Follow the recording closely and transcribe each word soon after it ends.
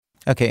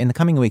Okay, in the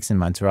coming weeks and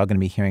months, we're all going to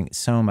be hearing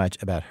so much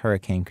about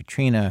Hurricane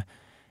Katrina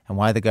and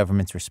why the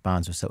government's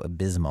response was so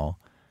abysmal.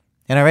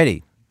 And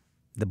already,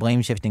 the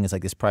blame shifting is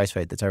like this prize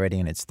fight that's already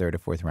in its third or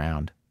fourth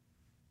round.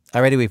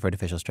 Already we've heard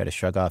officials try to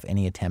shrug off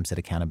any attempts at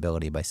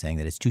accountability by saying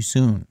that it's too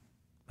soon,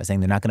 by saying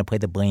they're not going to play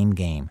the blame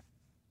game.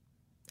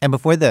 And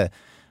before the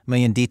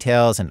million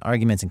details and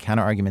arguments and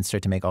counter-arguments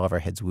start to make all of our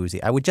heads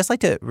woozy, I would just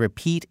like to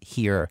repeat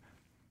here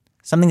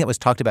something that was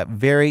talked about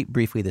very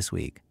briefly this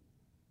week.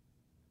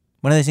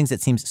 One of those things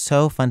that seems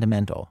so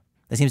fundamental,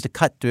 that seems to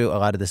cut through a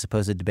lot of the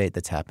supposed debate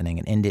that's happening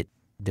and end it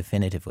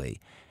definitively.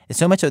 It's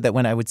so much so that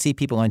when I would see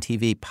people on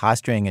TV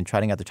posturing and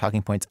trotting out their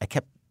talking points, I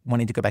kept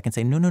wanting to go back and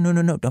say, no,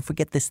 don't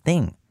forget this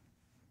thing.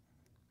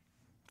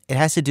 It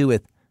has to do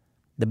with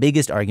the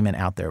biggest argument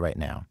out there right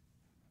now,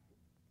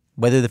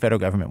 whether the federal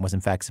government was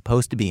in fact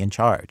supposed to be in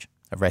charge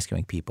of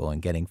rescuing people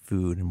and getting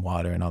food and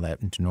water and all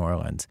that into New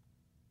Orleans.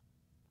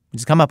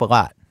 It's come up a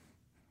lot.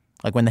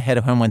 Like when the head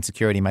of Homeland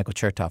Security, Michael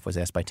Chertoff, was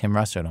asked by Tim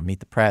Russert on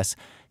Meet the Press,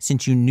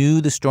 since you knew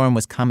the storm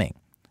was coming,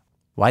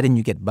 why didn't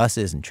you get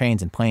buses and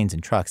trains and planes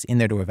and trucks in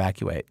there to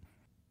evacuate?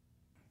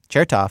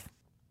 Chertoff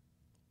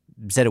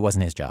said it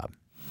wasn't his job.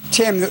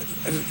 Tim,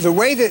 the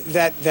way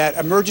that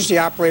Emergency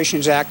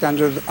Operations Act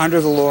under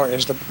the law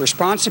is, the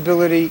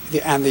responsibility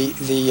and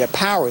the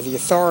power, the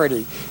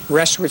authority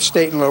rests with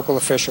state and local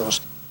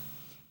officials.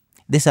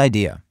 This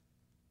idea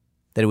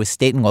that it was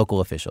state and local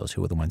officials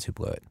who were the ones who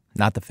blew it,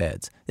 not the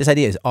feds. This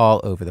idea is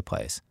all over the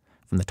place,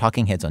 from the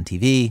talking heads on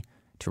TV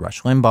to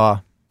Rush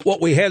Limbaugh.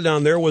 What we had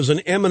down there was an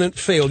eminent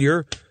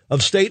failure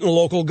of state and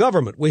local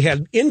government. We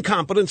had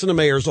incompetence in the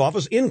mayor's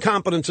office,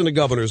 incompetence in the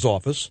governor's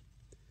office.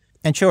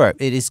 And sure,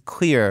 it is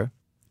clear,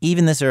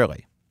 even this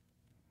early,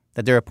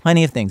 that there are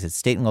plenty of things that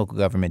state and local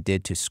government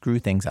did to screw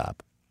things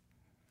up.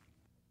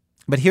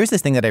 But here's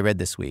this thing that I read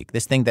this week,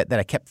 this thing that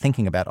I kept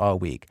thinking about all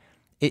week.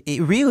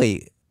 It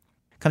really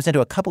comes down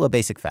to a couple of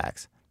basic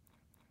facts.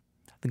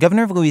 The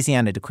governor of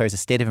Louisiana declares a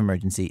state of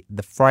emergency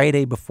the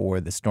Friday before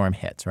the storm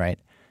hits, right?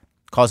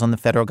 Calls on the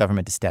federal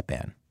government to step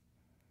in.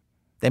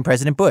 Then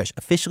President Bush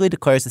officially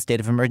declares the state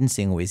of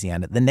emergency in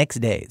Louisiana the next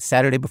day,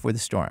 Saturday before the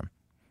storm,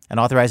 and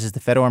authorizes the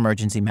Federal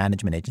Emergency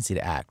Management Agency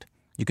to act.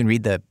 You can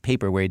read the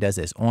paper where he does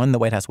this on the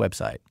White House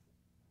website.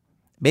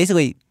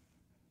 Basically,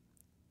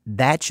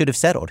 that should have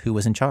settled who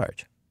was in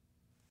charge.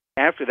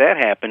 After that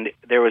happened,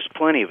 there was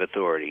plenty of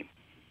authority.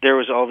 There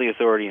was all the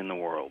authority in the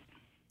world.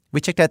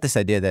 We checked out this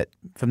idea that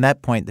from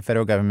that point, the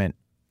federal government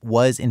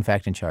was in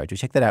fact in charge. We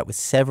checked that out with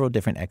several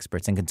different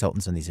experts and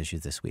consultants on these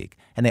issues this week,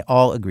 and they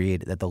all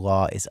agreed that the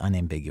law is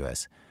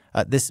unambiguous.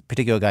 This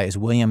particular guy is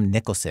William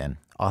Nicholson,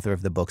 author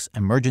of the books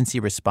Emergency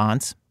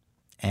Response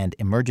and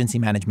Emergency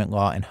Management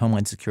Law and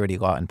Homeland Security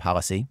Law and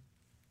Policy.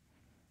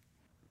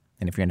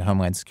 And if you're into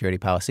Homeland Security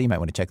policy, you might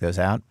want to check those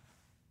out.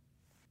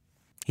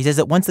 He says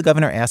that once the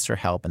governor asks for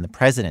help and the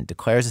president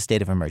declares a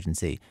state of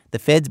emergency, the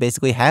feds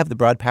basically have the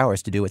broad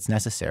powers to do what's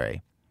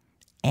necessary.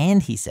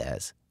 And he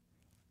says,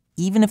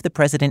 even if the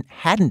president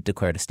hadn't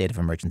declared a state of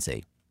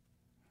emergency,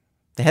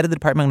 the head of the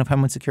Department of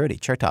Homeland Security,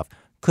 Chertoff,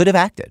 could have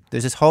acted.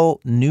 There's this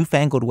whole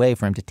newfangled way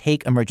for him to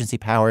take emergency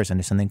powers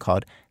under something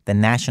called the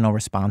National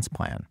Response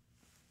Plan.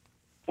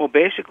 Well,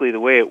 basically the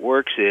way it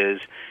works is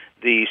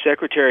the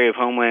Secretary of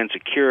Homeland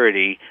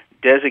Security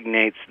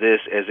designates this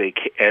as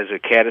a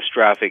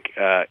catastrophic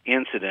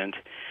incident,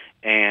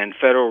 and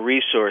federal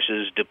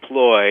resources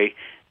deploy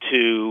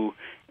to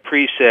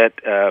preset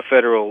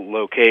federal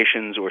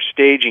locations or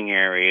staging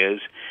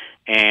areas,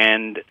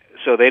 and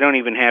so they don't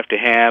even have to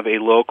have a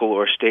local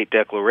or state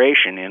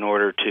declaration in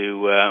order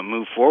to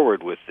move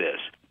forward with this.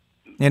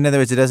 In other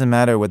words, it doesn't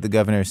matter what the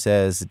governor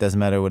says. It doesn't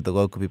matter what the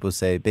local people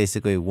say.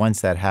 Basically,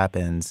 once that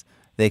happens,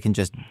 they can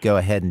just go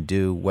ahead and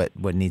do what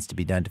needs to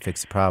be done to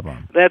fix the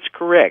problem. That's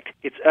correct.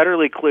 It's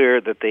utterly clear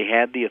that they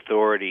had the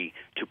authority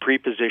to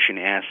preposition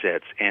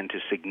assets and to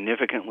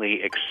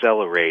significantly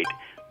accelerate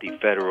the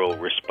federal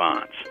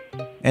response.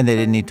 And they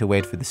didn't need to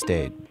wait for the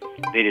state.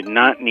 They did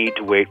not need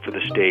to wait for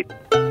the state.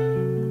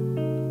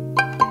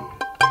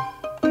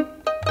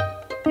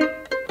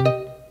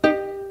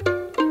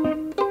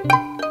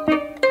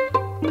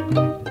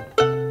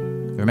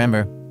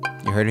 Remember,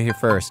 you heard it here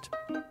first.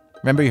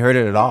 Remember, you heard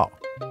it at all.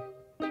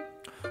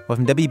 Well,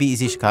 from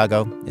WBEZ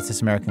Chicago, it's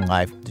This American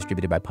Life,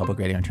 distributed by Public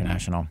Radio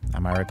International.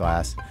 I'm Ira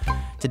Glass.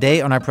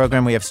 Today on our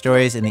program, we have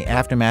stories in the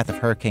aftermath of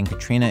Hurricane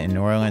Katrina in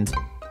New Orleans.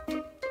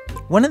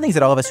 One of the things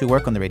that all of us who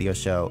work on the radio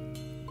show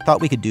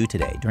thought we could do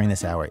today during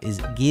this hour is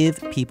give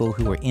people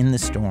who were in the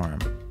storm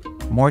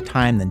more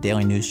time than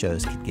daily news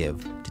shows could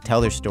give to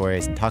tell their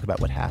stories and talk about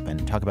what happened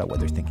and talk about what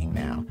they're thinking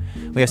now.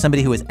 We have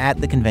somebody who was at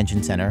the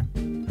convention center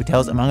who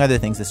tells, among other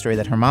things, the story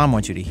that her mom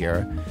wants you to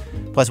hear.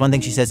 Plus, one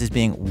thing she says is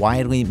being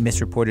widely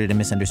misreported and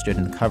misunderstood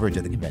in the coverage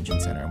of the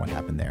convention center and what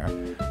happened there.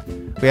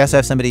 We also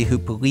have somebody who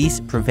police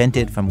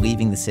prevented from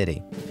leaving the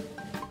city.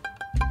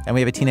 And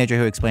we have a teenager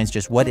who explains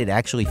just what it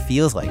actually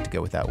feels like to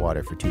go without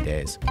water for 2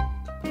 days.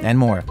 And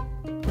more.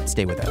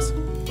 Stay with us.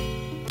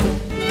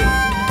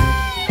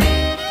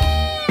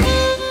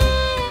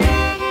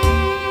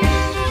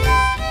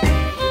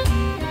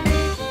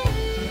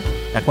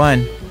 Act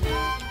 1.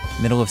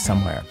 middle of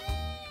somewhere.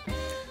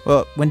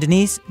 Well, when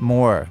Denise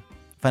Moore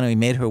finally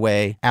made her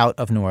way out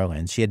of New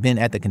Orleans, she had been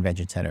at the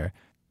convention center.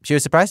 She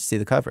was surprised to see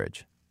the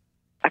coverage.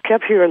 I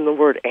kept hearing the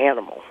word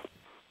animal,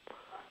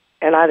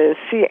 and I didn't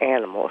see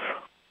animals.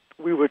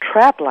 We were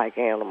trapped like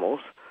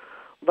animals,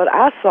 but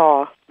I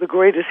saw the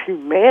greatest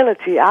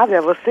humanity I've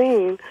ever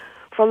seen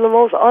from the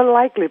most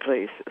unlikely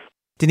places.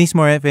 Denise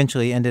Moore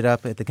eventually ended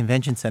up at the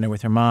convention center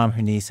with her mom,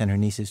 her niece, and her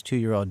niece's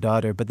 2-year-old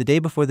daughter. But the day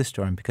before the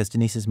storm, because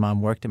Denise's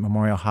mom worked at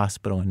Memorial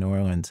Hospital in New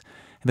Orleans,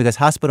 and because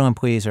hospital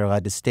employees are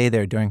allowed to stay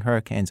there during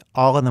hurricanes,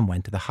 all of them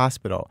went to the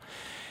hospital.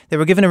 They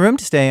were given a room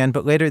to stay in,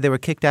 but later they were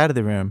kicked out of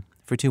the room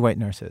for 2 white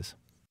nurses.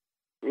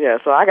 Yeah,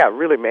 so I got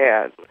really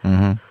mad,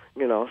 Mm-hmm.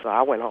 so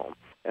I went home.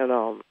 And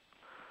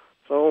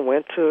so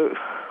went to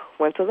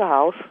the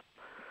house.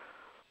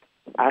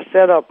 I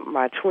set up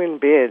my twin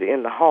bed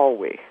in the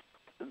hallway.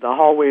 The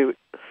hallway,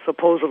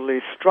 supposedly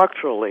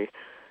structurally,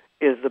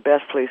 is the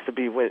best place to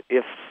be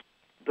if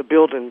the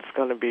building's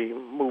going to be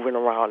moving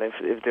around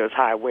if there's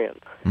high wind.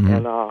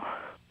 Mm-hmm.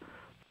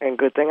 And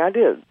good thing I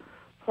did.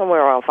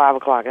 Somewhere around 5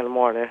 o'clock in the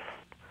morning,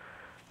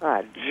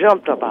 I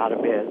jumped up out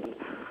of bed.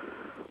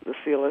 The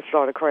ceiling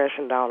started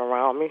crashing down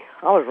around me.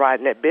 I was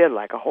riding that bed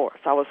like a horse.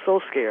 I was so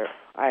scared.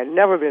 I had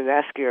never been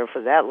that scared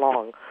for that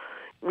long.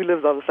 We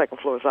lived on the second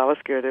floor, so I was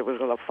scared it was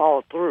going to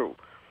fall through.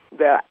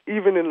 That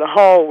even in the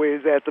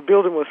hallways, that the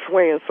building was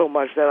swaying so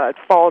much that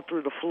I'd fall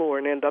through the floor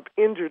and end up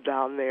injured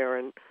down there,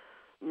 and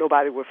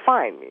nobody would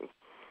find me.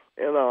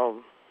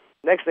 And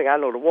next thing I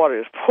know, the water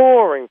is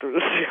pouring through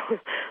the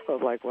ceiling. I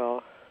was like,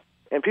 well,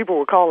 and people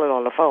were calling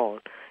on the phone.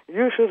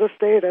 You should have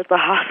stayed at the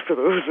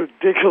hospital. It was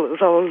ridiculous.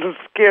 I was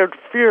just scared,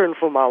 fearing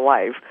for my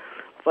life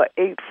for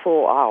 8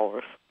 full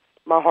hours.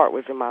 My heart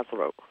was in my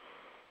throat.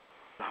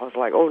 I was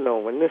like, oh no,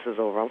 when this is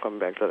over, I'm coming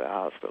back to the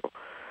hospital.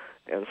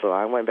 And so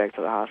I went back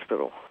to the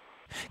hospital.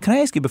 Can I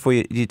ask you before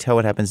you tell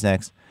what happens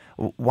next,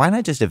 why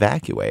not just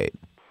evacuate?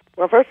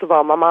 Well, first of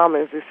all, my mom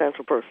is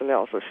essential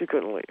personnel, so she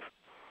couldn't leave.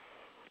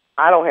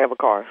 I don't have a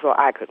car, so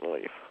I couldn't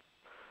leave.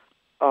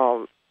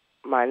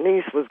 My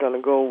niece was going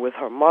to go with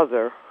her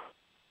mother,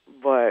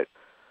 but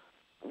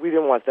we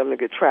didn't want them to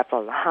get trapped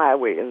on the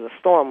highway in the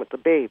storm with the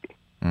baby.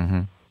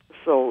 Mm-hmm.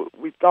 So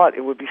we thought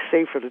it would be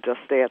safer to just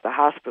stay at the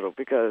hospital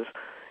because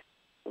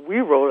we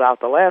rode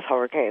out the last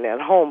hurricane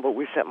at home, but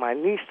we sent my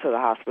niece to the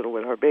hospital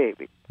with her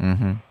baby.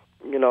 Mm-hmm.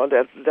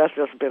 That's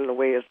just been the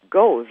way it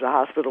goes. The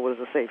hospital was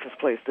the safest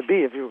place to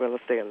be if you were going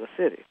to stay in the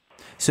city.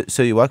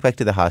 So you walk back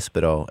to the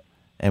hospital,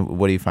 and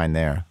what do you find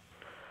there?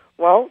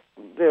 Well,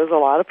 there's a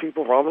lot of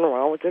people roaming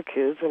around with their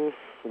kids, and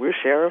we're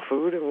sharing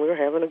food, and we're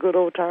having a good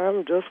old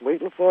time, just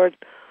waiting for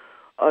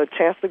a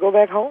chance to go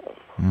back home.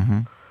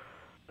 Mm-hmm.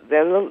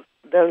 Then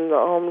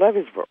the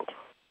levees broke.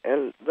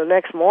 And the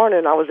next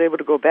morning, I was able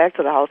to go back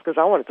to the house because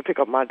I wanted to pick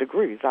up my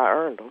degrees. I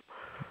earned them.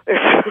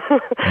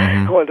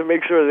 Mm-hmm. I wanted to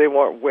make sure they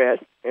weren't wet.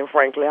 And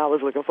frankly, I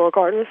was looking for a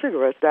carton of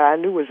cigarettes that I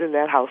knew was in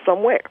that house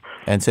somewhere.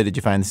 And so did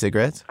you find the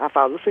cigarettes? I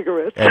found the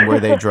cigarettes. And were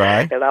they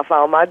dry? And I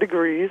found my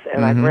degrees,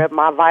 and I grabbed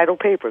my vital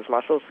papers,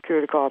 my Social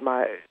Security card.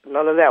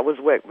 None of that was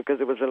wet because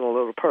it was in a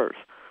little purse.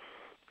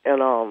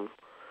 And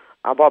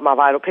I brought my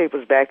vital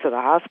papers back to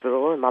the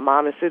hospital, and my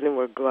mom and Sydney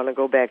were going to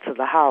go back to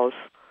the house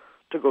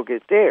to go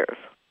get theirs.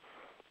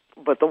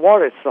 But the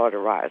water had started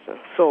rising.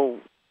 So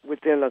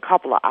within a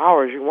couple of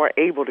hours, you weren't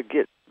able to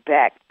get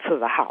back to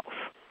the house.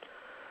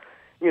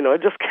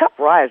 It just kept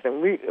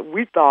rising.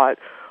 We thought,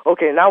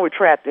 okay, now we're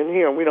trapped in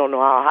here, and we don't know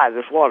how high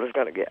this water's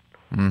going to get.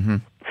 Mm-hmm.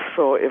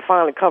 So it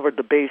finally covered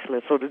the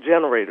basement, so the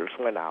generators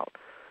went out,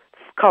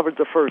 covered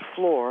the first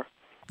floor.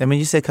 And when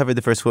you say covered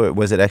the first floor,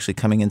 was it actually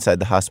coming inside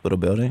the hospital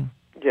building?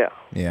 Yeah.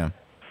 Yeah.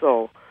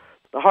 So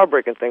the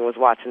heartbreaking thing was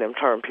watching them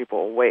turn people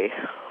away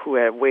who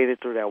had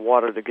waded through that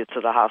water to get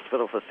to the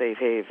hospital for safe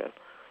haven.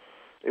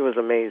 It was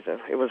amazing.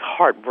 It was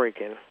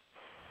heartbreaking.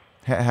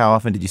 How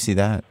often did you see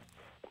that?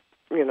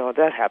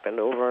 That happened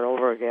over and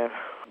over again.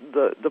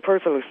 The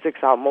person who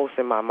sticks out most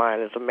in my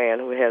mind is a man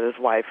who had his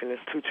wife and his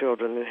 2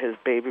 children, and his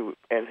baby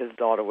and his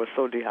daughter were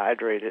so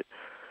dehydrated.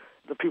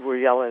 The people were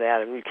yelling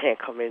at him, "You can't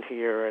come in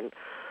here."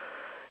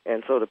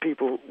 And so the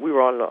people, we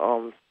were on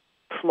the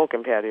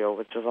smoking patio,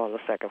 which is on the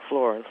second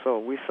floor, and so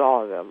we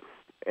saw them,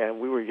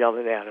 and we were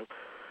yelling at him,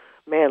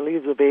 "Man,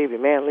 leave the baby,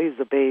 man, leave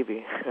the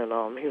baby."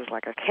 And he was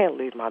like, "I can't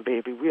leave my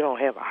baby. We don't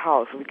have a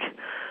house.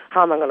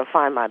 How am I going to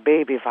find my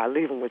baby if I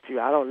leave him with you?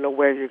 I don't know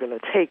where you're going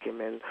to take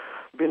him." And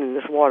been in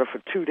this water for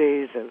 2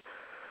 days, and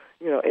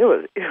it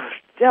was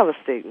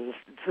devastating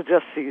to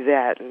just see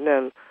that. And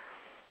then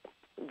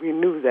we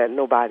knew that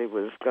nobody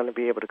was going to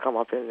be able to come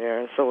up in there,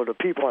 and so the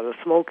people on the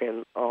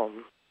smoking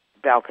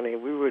balcony,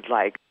 we would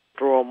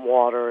throw them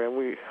water, and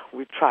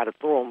we try to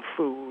throw them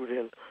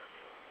food.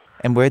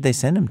 And where'd they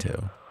send him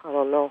to? I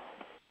don't know.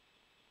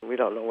 We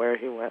don't know where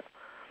he went.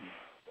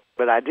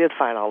 But I did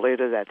find out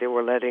later that they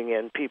were letting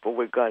in people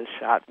with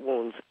gunshot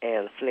wounds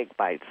and snake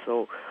bites.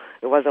 So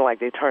it wasn't like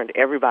they turned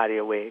everybody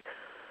away.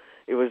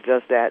 It was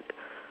just that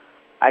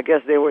I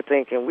guess they were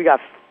thinking, we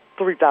got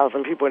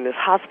 3,000 people in this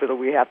hospital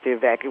we have to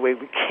evacuate.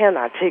 We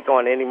cannot take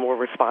on any more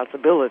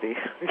responsibility,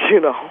 you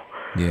know.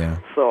 Yeah.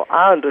 So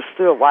I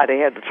understood why they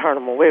had to turn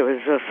them away. It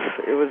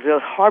was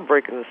just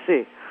heartbreaking to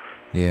see.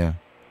 Yeah.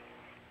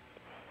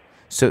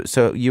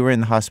 So you were in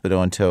the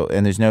hospital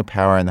and there's no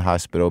power in the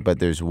hospital, but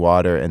there's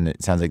water, and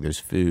it sounds like there's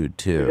food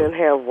too. We didn't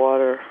have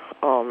water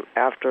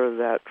after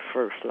that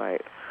first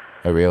night.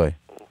 Oh, really?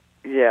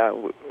 Yeah,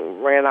 we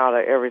ran out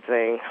of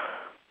everything,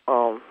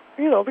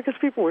 you know, because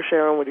people were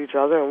sharing with each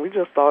other, and we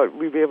just thought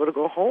we'd be able to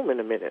go home in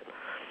a minute.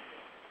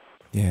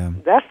 Yeah.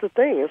 That's the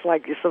thing. It's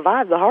like you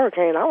survived the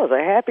hurricane. I was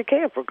a happy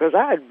camper because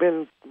I had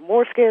been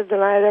more scared than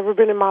I had ever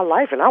been in my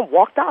life, and I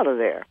walked out of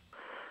there,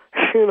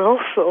 you know,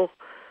 so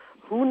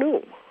who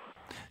knew?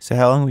 So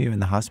how long were you in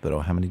the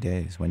hospital? How many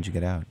days? When did you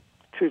get out?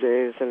 2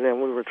 days, and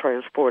then we were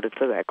transported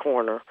to that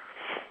corner.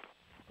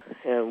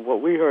 And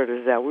what we heard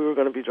is that we were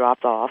going to be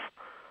dropped off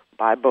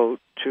by boat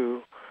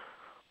to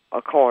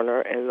a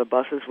corner, and the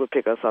buses would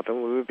pick us up,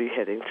 and we would be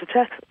heading to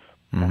Texas.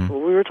 That's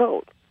what we were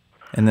told.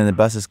 And then the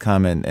buses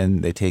come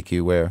and they take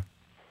you where?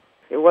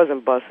 It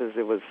wasn't buses.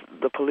 It was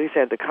the police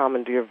had to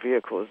commandeer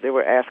vehicles. They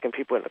were asking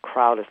people in the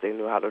crowd if they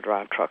knew how to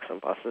drive trucks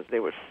and buses. They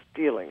were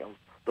stealing them.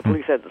 The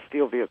police had to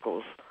steal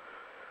vehicles.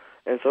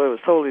 And so it was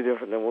totally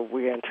different than what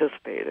we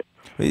anticipated.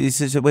 Wait.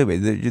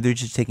 They're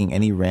just taking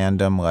any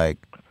random, like,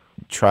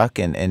 truck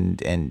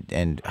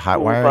and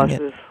hot wiring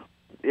buses.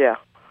 it? Yeah.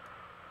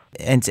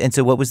 And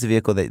so what was the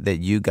vehicle that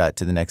you got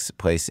to the next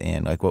place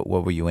in? Like, what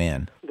were you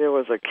in? There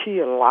was a key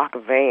and lock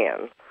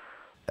van.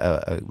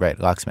 Right,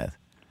 locksmith.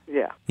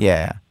 Yeah.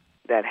 Yeah.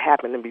 That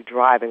happened to be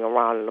driving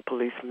around, and the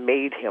police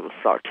made him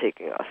start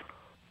taking us.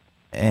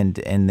 And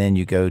then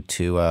you go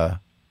to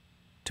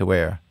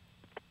where?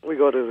 We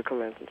go to the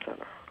convention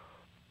center.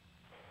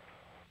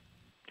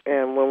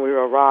 And when we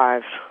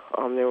arrived,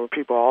 there were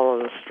people all on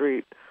the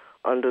street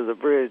under the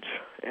bridge,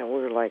 and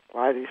we were like,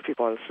 why are these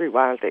people on the street?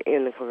 Why aren't they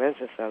in the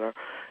convention center?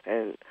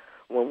 And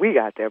when we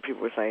got there,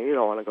 people were saying, you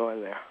don't want to go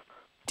in there.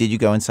 Did you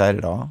go inside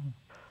at all?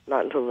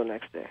 Not until the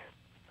next day.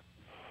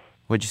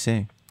 What'd you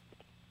see?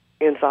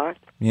 Inside?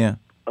 Yeah.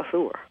 A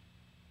sewer.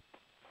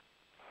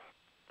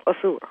 A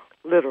sewer,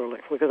 literally,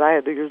 because I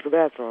had to use the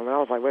bathroom, and I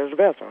was like, where's the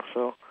bathroom?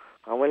 So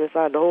I went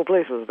inside. The whole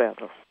place was a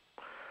bathroom.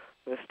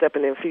 And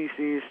stepping in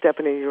feces,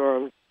 stepping in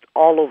urine,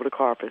 all over the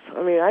carpets.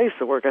 I mean, I used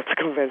to work at the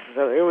convention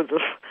center. It was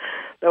just,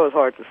 that was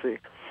hard to see.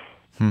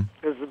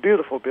 It was a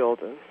beautiful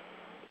building,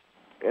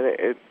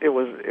 and it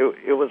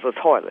was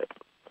a toilet.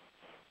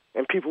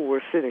 And people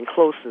were sitting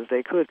close as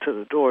they could to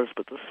the doors,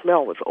 but the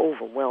smell was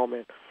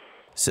overwhelming.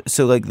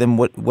 So like, then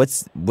what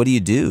do you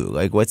do?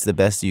 Like, what's the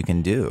best you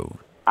can do?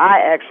 I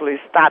actually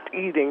stopped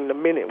eating the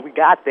minute we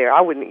got there.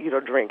 I wouldn't eat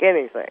or drink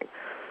anything,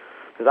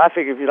 because I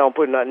figured if you don't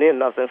put nothing in,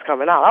 nothing's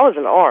coming out. I was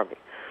in the Army.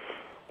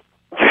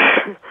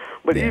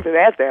 But even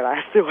at that,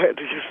 I still had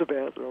to use the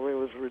bathroom. It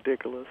was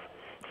ridiculous.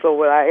 So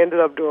what I ended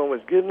up doing was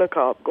getting a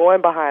cup,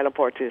 going behind a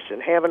partition,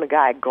 having a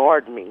guy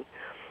guard me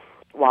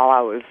while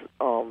I was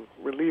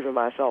relieving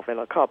myself in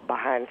a cup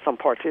behind some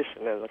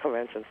partition in the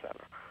convention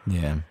center.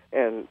 Yeah.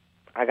 And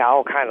I got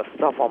all kind of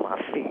stuff on my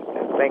feet.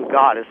 And thank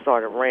God it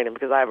started raining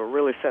because I have a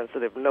really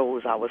sensitive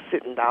nose. I was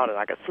sitting down and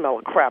I could smell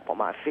the crap on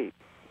my feet.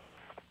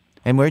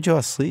 And where'd you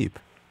all sleep?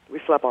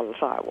 We slept on the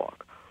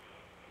sidewalk.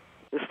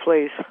 This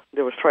place,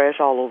 there was trash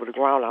all over the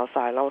ground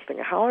outside, and I was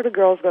thinking, how are the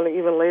girls going to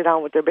even lay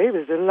down with their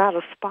babies? There's not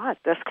a spot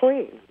that's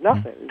clean.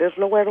 Nothing. There's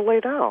nowhere to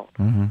lay down.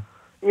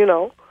 You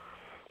know?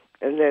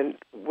 And then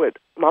what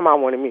my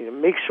mom wanted me to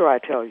make sure I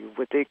tell you,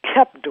 what they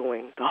kept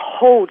doing the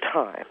whole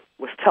time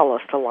was tell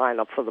us to line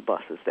up for the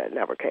buses that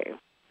never came.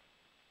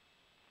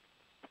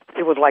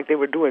 It was like they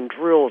were doing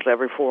drills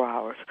every 4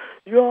 hours.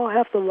 You all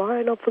have to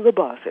line up for the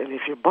bus, and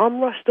if you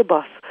bum rush the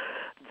bus,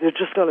 they're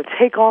just going to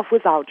take off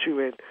without you,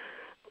 and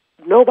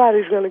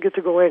nobody's going to get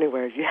to go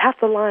anywhere. You have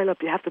to line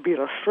up. You have to be in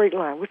a straight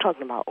line. We're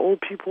talking about old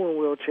people in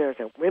wheelchairs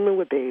and women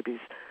with babies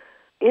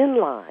in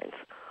lines,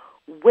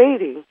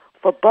 waiting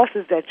for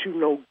buses that you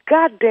know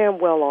goddamn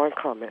well aren't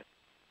coming.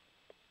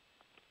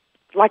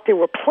 Like they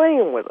were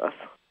playing with us.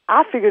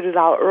 I figured it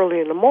out early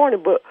in the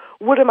morning, but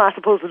what am I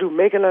supposed to do,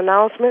 make an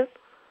announcement?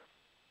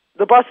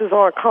 The buses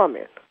aren't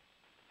coming.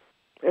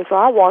 And so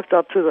I walked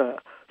up to the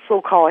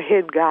so-called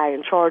head guy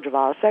in charge of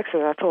our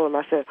section, and I told him,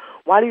 I said,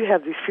 why do you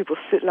have these people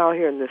sitting out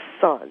here in this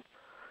sun?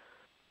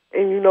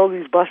 And you know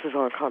these buses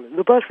aren't coming.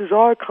 The buses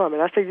are coming.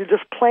 I said, you're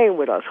just playing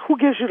with us. Who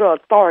gives you the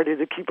authority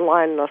to keep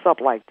lining us up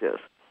like this,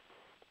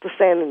 to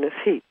stand in this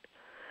heat?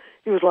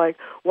 He was like,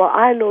 well,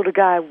 I know the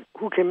guy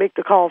who can make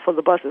the call for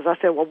the buses. I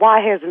said, well, why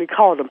hasn't he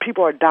called them?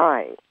 People are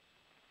dying.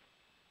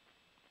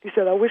 He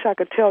said, I wish I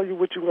could tell you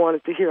what you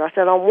wanted to hear. I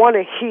said, I want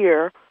to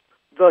hear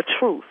the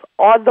truth.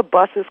 Are the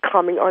buses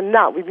coming or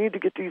not? We need to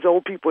get these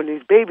old people and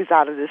these babies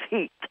out of this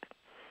heat.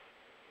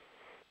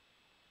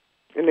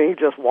 And then he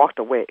just walked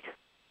away.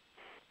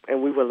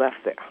 And we were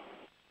left there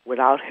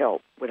without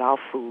help, without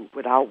food,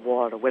 without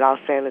water, without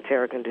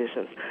sanitary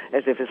conditions,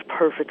 as if it's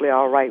perfectly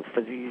all right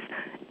for these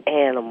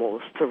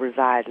animals to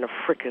reside in a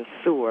frickin'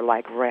 sewer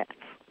like rats.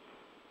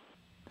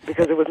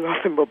 Because there was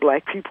nothing but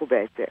black people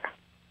back there.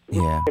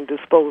 Yeah. And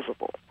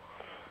disposable.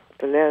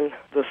 And then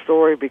the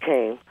story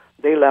became,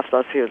 they left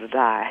us here to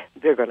die.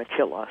 They're going to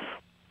kill us.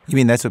 You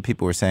mean that's what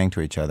people were saying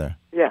to each other?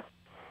 Yeah.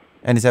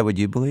 And is that what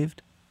you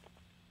believed?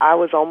 I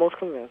was almost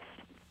convinced.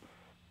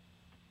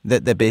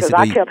 That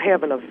basically... Because I kept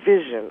having a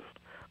vision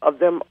of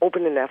them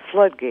opening that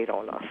floodgate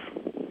on us.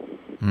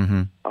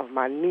 Mm-hmm. Of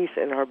my niece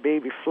and her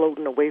baby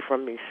floating away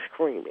from me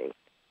screaming.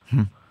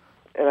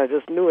 And I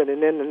just knew it.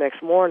 And then the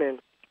next morning,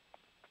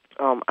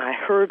 I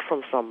heard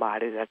from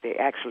somebody that they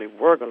actually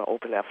were going to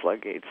open that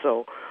floodgate.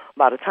 So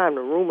by the time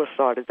the rumor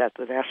started that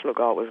the National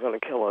Guard was going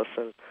to kill us,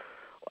 and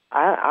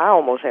I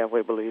almost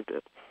halfway believed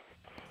it.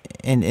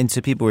 And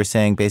so people were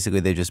saying basically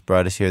they just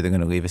brought us here, they're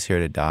going to leave us here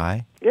to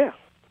die? Yeah,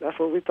 that's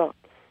what we thought.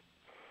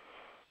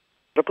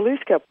 The police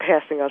kept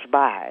passing us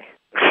by,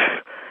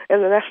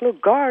 and the National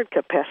Guard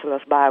kept passing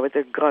us by with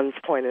their guns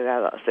pointed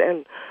at us.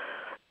 And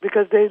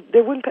because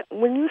they wouldn't,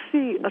 when you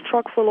see a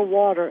truck full of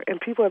water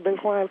and people have been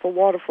crying for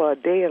water for a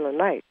day and a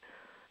night,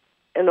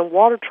 and the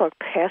water truck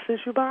passes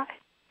you by,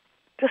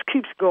 just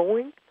keeps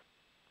going,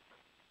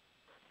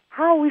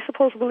 how are we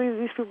supposed to believe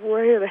these people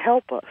were here to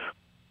help us?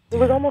 It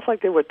was almost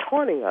like they were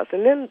taunting us.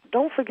 And then,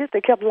 don't forget,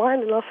 they kept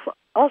lining us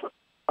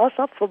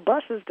up for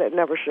buses that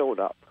never showed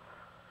up.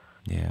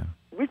 Yeah.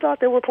 We thought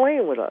they were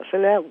playing with us.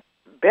 In that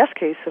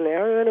best-case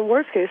scenario and in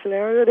worst-case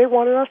scenario, they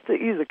wanted us to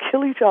either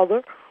kill each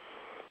other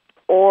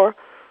or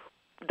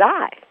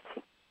die.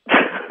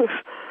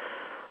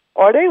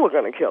 Or they were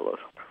going to kill us.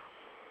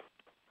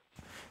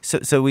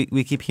 So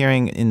we keep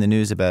hearing in the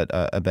news about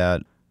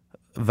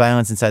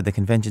violence inside the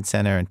convention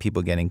center and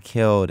people getting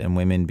killed and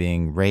women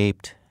being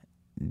raped.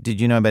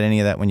 Did you know about any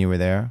of that when you were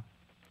there?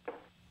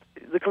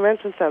 The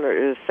convention center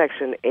is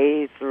section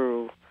A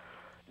through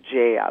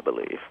J, I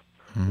believe.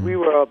 Mm-hmm. We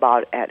were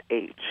about at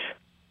H.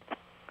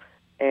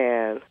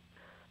 And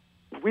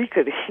we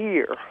could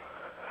hear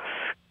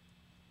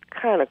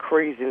kind of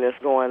craziness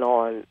going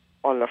on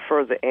the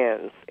further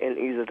ends in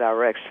either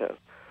direction.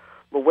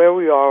 But where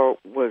we are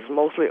was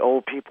mostly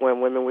old people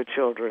and women with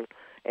children,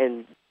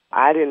 and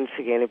I didn't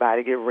see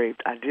anybody get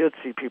raped. I did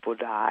see people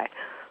die.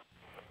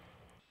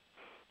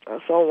 I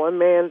saw one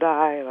man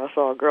die, and I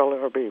saw a girl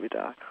and her baby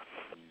die.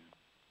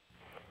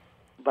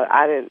 But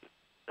I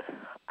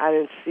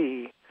didn't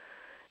see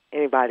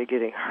anybody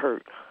getting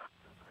hurt.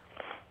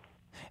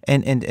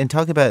 And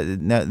talk about,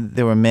 now,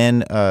 there were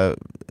men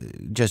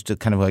just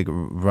kind of like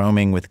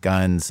roaming with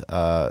guns,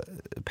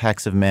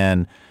 packs of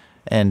men,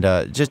 and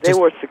They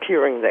were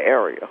securing the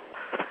area.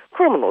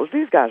 Criminals.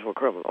 These guys were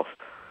criminals.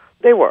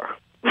 They were.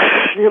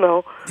 You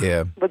know?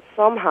 Yeah. But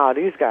somehow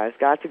these guys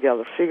got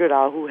together, figured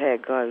out who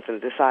had guns,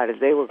 and decided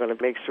they were going to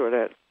make sure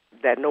that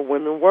no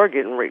women were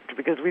getting raped,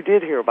 because we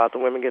did hear about the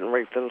women getting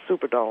raped in the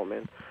Superdome,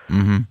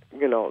 and,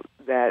 you know,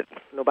 that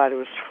nobody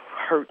was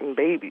hurting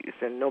babies,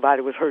 and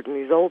nobody was hurting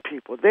these old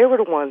people. They were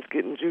the ones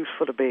getting juice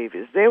for the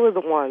babies. They were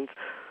the ones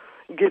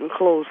getting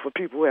clothes for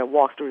people who had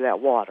walked through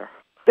that water.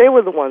 They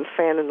were the ones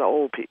fanning the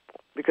old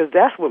people, because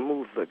that's what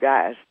moves the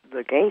guys,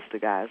 the gangster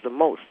guys, the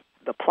most.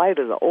 The plight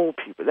of the old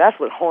people. That's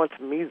what haunts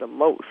me the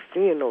most,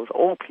 seeing those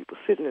old people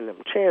sitting in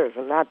them chairs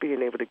and not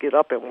being able to get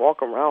up and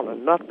walk around or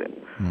nothing.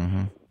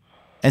 Mm-hmm.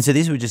 And so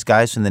these were just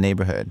guys from the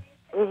neighborhood?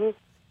 Mm-hmm.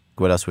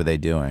 What else were they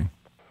doing?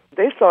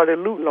 They started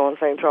looting on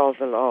St. Charles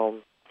and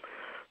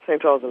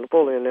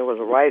Napoleon. There was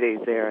a Rite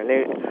Aid there, and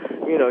they,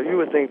 you know, you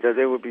would think that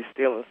they would be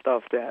stealing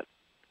stuff that,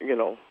 you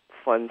know,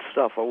 fun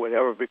stuff or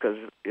whatever, because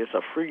it's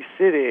a free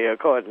city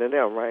according to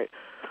them, right?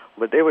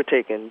 But they were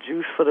taking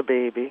juice for the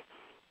baby,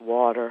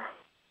 water,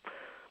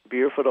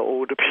 beer for the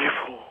older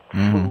people,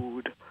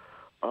 food,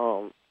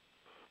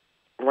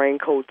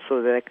 raincoats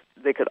so that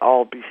they could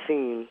all be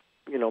seen,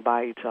 you know,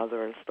 by each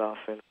other and stuff.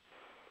 And,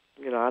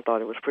 you know, I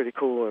thought it was pretty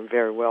cool and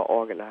very well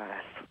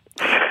organized.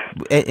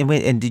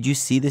 And did you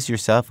see this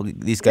yourself?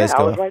 These guys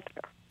I was right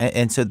there.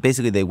 And so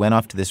basically they went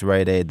off to this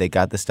Rite Aid, they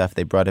got the stuff,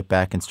 they brought it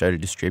back and started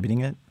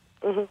distributing it?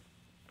 Mm-hmm.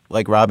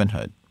 Like Robin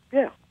Hood?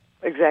 Yeah,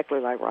 exactly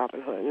like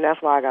Robin Hood. And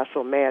that's why I got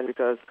so mad,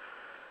 because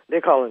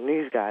they're calling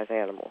these guys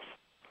animals.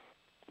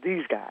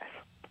 These guys.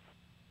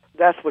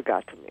 That's what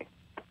got to me.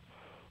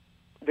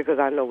 Because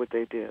I know what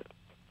they did.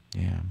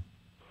 Yeah.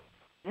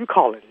 You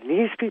calling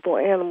these people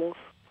animals?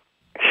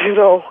 You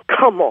know,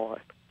 come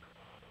on.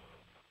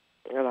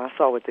 And I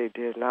saw what they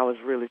did, and I was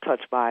really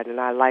touched by it,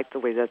 and I liked the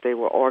way that they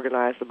were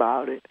organized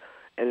about it,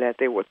 and that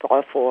they were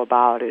thoughtful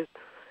about it,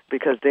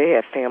 because they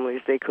had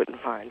families they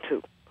couldn't find,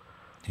 too.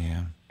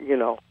 Yeah. You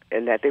know,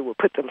 and that they would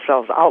put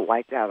themselves out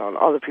like that on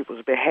other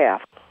people's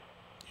behalf.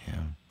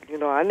 Yeah. You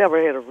know, I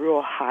never had a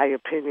real high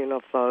opinion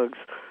of thugs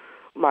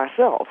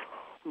myself,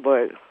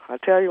 but I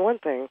tell you one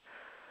thing,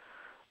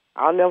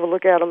 I'll never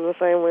look at them the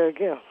same way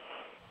again.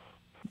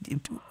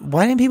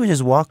 Why didn't people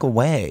just walk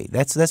away?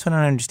 That's what I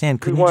don't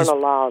understand. We weren't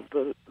allowed.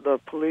 The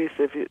police,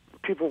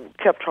 people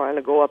kept trying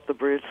to go up the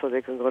bridge so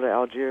they can go to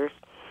Algiers,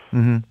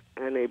 and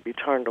they'd be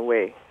turned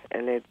away,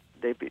 and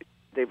they'd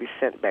be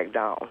sent back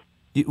down.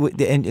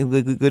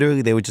 And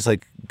literally, they would just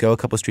like go a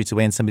couple streets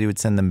away, and somebody would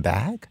send them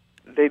back?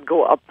 They'd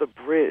go up the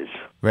bridge,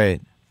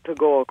 right, to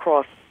go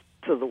across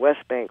to the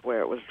West Bank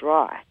where it was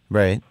dry,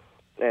 right,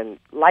 and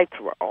lights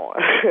were on,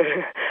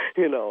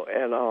 and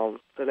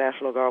the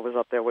National Guard was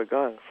up there with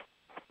guns.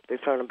 They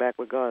turned them back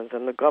with guns,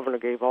 and the governor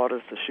gave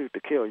orders to shoot to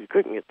kill. You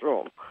couldn't get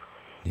through them.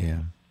 Yeah.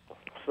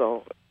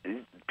 So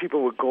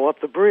people would go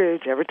up the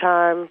bridge. Every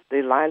time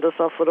they lined us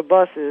up for the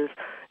buses,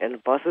 and the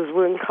buses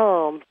wouldn't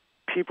come,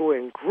 people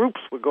in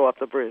groups would go up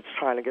the bridge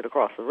trying to get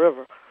across the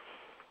river.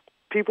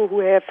 People who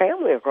had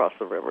family across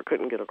the river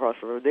couldn't get across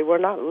the river. They were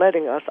not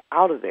letting us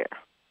out of there.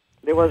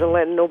 They wasn't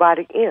letting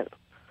nobody in.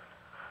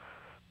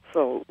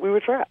 So we were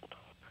trapped.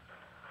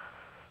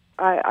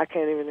 I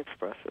can't even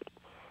express it.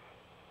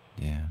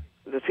 Yeah.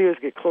 The tears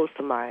get close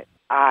to my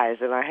eyes,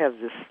 and I have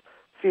this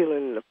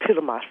feeling in the pit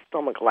of my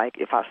stomach like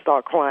if I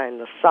start crying,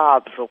 the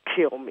sobs will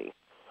kill me.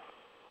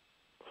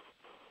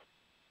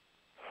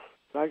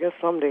 I guess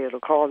someday it'll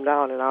calm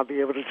down, and I'll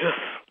be able to just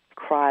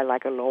cry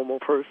like a normal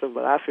person,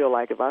 but I feel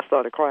like if I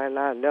started crying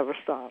now, I'd never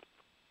stop.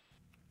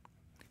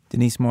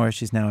 Denise Moore,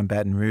 she's now in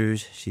Baton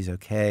Rouge. She's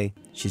okay.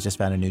 She's just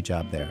found a new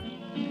job there.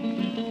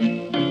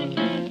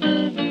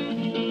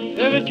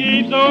 If it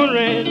keeps on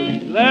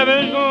raining,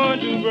 levee's going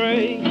to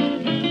break.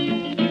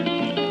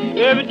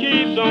 If it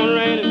keeps on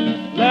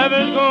raining,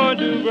 levee's going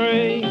to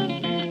break.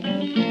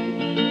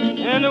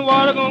 And the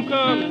water gonna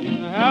come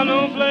and I have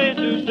no place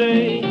to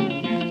stay.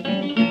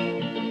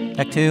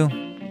 Act 2,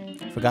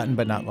 forgotten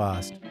but not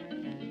lost.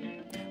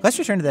 Let's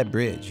return to that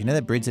bridge. You know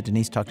that bridge that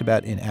Denise talked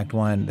about in Act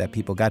 1, that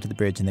people got to the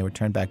bridge and they were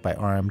turned back by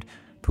armed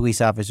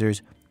police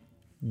officers?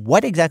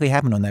 What exactly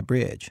happened on that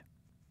bridge?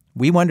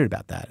 We wondered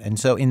about that. And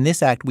so in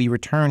this act, we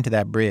return to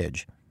that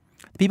bridge.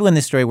 The people in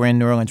this story were in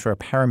New Orleans for a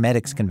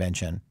paramedics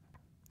convention.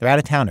 They're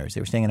out-of-towners.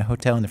 They were staying in a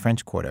hotel in the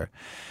French Quarter.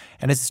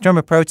 And as the storm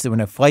approached, there were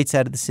no flights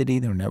out of the city.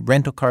 There were no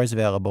rental cars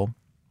available.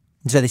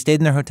 And so they stayed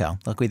in their hotel.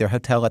 Luckily, their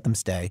hotel let them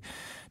stay.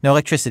 No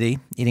electricity,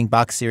 eating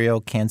boxed cereal,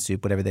 canned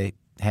soup, whatever they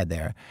had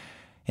there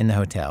in the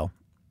hotel.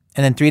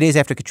 And then 3 days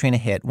after Katrina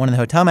hit, one of the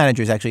hotel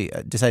managers actually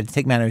decided to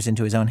take matters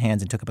into his own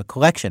hands and took up a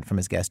collection from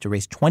his guests to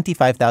raise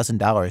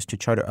 $25,000 to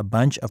charter a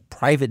bunch of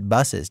private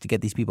buses to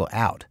get these people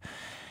out.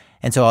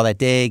 And so all that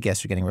day,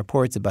 guests are getting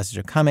reports, the buses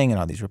are coming and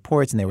all these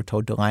reports, and they were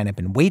told to line up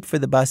and wait for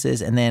the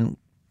buses. And then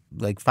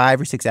like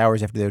 5 or 6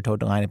 hours after they were told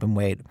to line up and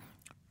wait,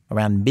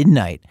 around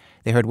midnight,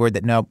 they heard word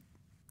that, no,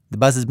 the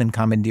bus has been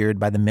commandeered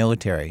by the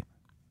military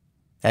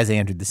as they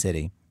entered the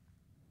city.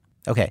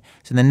 Okay,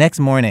 so the next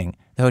morning,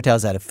 the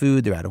hotel's out of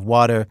food, they're out of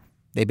water.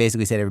 They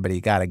basically said, everybody,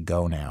 you got to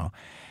go now.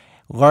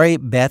 Lori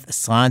Beth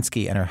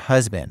Slonsky and her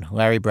husband,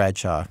 Larry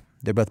Bradshaw,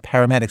 they're both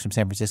paramedics from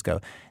San Francisco.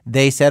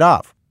 They set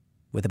off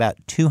with about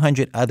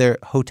 200 other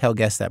hotel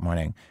guests that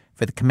morning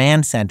for the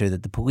command center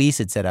that the police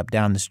had set up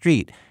down the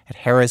street at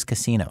Harrah's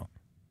Casino.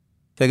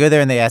 So they go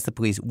there and they ask the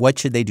police, what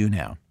should they do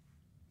now?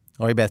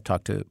 Lori Beth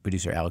talked to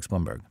producer Alex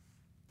Blumberg.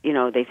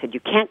 They said, you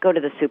can't go to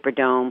the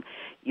Superdome.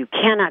 You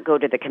cannot go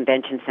to the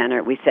convention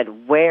center. We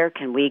said, where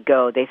can we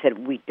go? They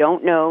said, we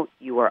don't know.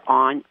 You are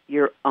on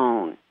your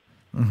own.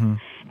 Mm-hmm.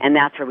 And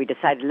that's where we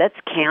decided, let's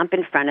camp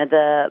in front of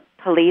the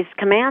police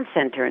command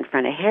center in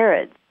front of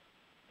Harrods.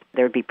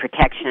 There would be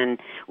protection.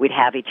 We'd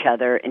have each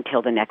other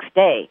until the next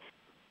day.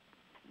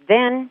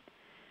 Then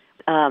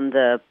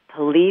the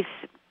police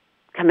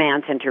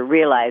command center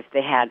realized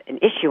they had an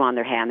issue on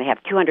their hand. They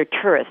have 200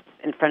 tourists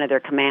in front of their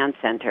command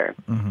center.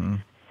 Mm-hmm.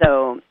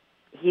 So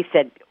he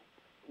said,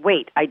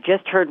 wait, I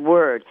just heard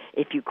word.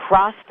 If you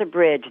cross the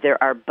bridge,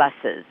 there are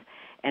buses.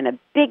 And a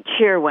big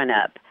cheer went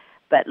up.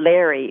 But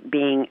Larry,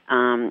 being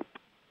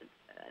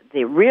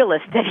the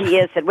realist that he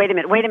is, said, wait a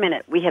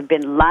minute. We have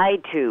been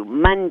lied to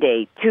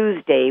Monday,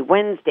 Tuesday,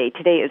 Wednesday.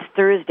 Today is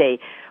Thursday.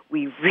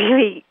 We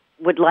really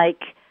would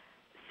like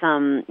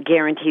some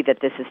guarantee that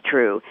this is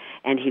true.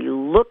 And he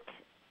looked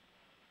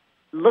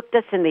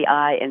us in the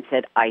eye and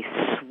said, I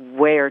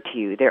swear to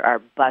you, there are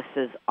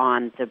buses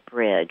on the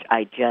bridge.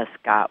 I just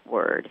got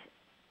word.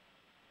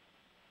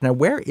 Now,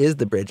 where is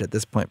the bridge at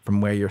this point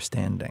from where you're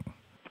standing?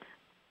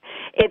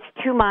 It's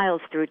 2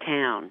 miles through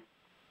town.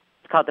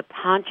 It's called the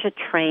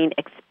Pontchartrain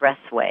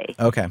Expressway.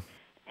 Okay.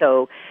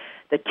 So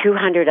the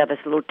 200 of us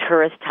little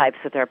tourist types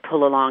with our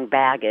pull-along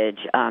baggage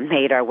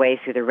made our way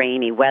through the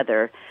rainy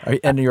weather.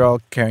 And you're all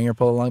carrying your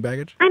pull-along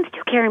baggage? I'm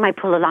still carrying my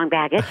pull-along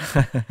baggage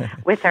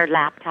with our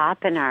laptop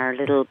and our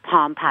little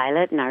Palm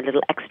Pilot and our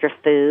little extra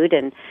food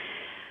and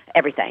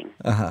everything.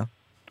 Uh-huh.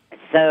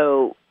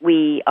 So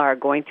we are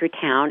going through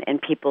town,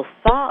 and people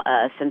saw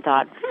us and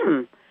thought,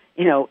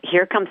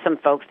 here come some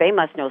folks. They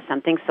must know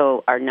something.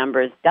 So our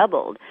numbers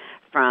doubled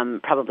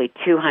from probably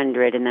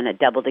 200, and then it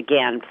doubled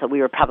again. So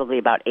we were probably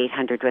about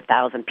 800 to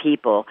 1,000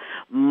 people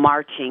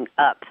marching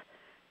up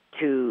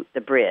to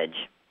the bridge.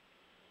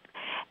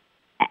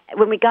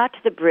 When we got to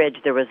the bridge,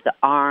 there was the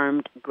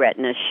armed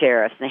Gretna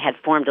sheriffs, and they had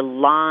formed a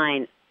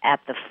line at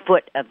the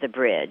foot of the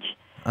bridge.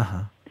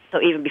 Uh-huh.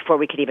 So even before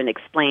we could even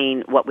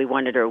explain what we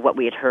wanted or what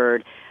we had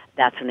heard,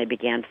 that's when they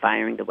began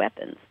firing the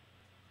weapons.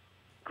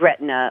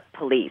 Gretna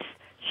police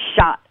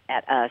shot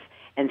at us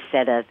and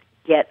said us,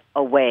 get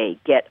away.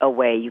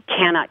 You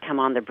cannot come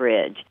on the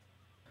bridge.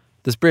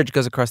 This bridge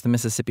goes across the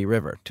Mississippi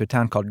River to a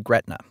town called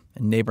Gretna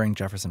in neighboring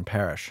Jefferson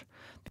Parish.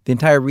 The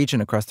entire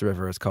region across the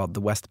river is called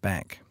the West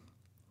Bank.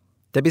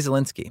 Debbie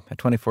Zielinski, a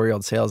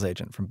 24-year-old sales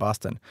agent from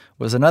Boston,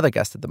 was another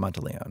guest at the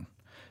Monteleone.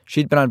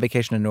 She'd been on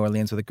vacation in New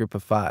Orleans with a group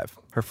of 5,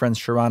 her friends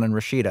Sharon and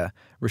Rashida,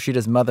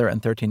 Rashida's mother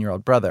and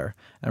 13-year-old brother,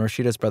 and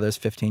Rashida's brother's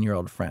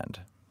 15-year-old friend.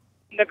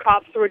 The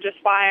cops were just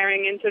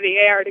firing into the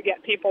air to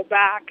get people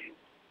back.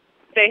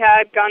 They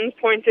had guns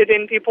pointed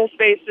in people's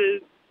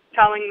faces,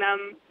 telling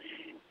them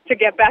to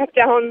get back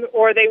down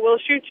or they will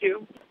shoot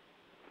you.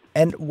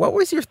 And what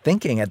was your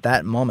thinking at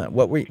that moment?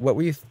 What were you what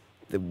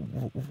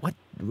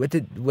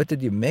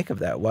did you make of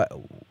that? What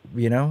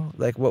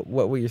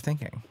were you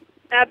thinking?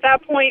 At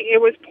that point, it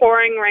was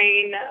pouring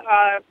rain.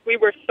 We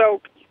were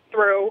soaked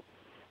through.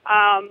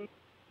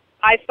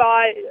 I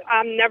thought,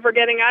 I'm never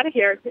getting out of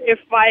here. If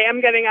I am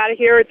getting out of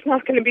here, it's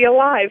not going to be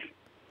alive.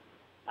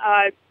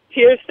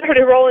 Tears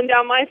started rolling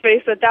down my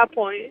face at that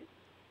point.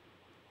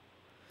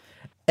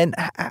 And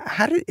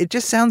how did it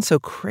just sound so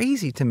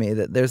crazy to me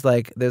that there's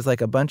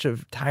like a bunch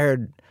of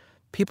tired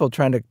people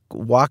trying to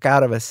walk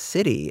out of a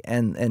city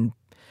and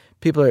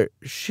people are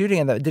shooting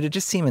at them. Did it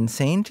just seem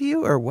insane to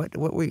you, or what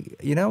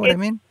I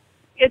mean?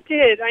 It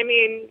did. I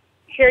mean,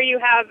 here you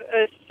have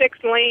a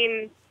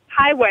 6-lane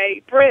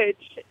highway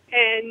bridge,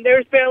 and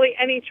there's barely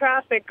any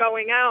traffic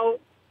going out,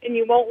 and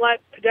you won't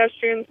let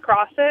pedestrians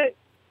cross it?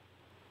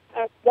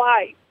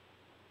 Why?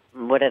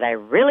 What did I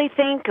really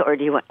think, or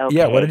do you want... Okay.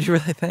 Yeah, what did you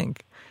really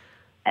think?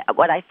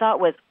 What I thought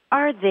was,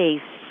 are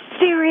they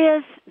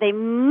serious? They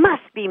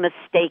must be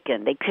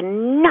mistaken. They could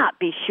not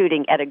be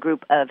shooting at a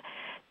group of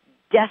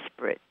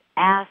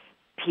desperate-ass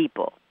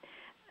people.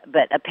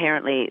 But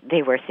apparently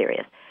they were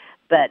serious.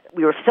 But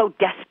we were so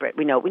desperate.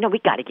 We know we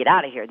got to get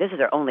out of here. This is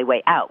our only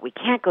way out. We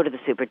can't go to the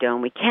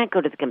Superdome. We can't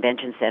go to the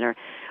convention center.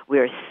 We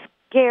were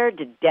scared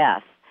to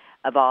death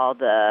of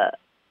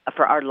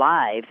for our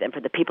lives and for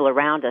the people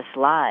around us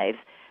lives,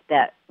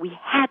 that we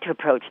had to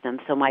approach them.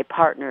 So my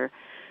partner,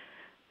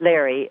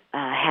 Larry,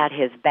 had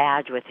his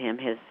badge with him,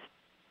 his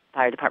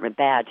fire department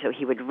badge. So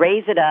he would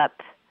raise it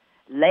up,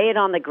 lay it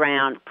on the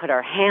ground, put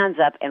our hands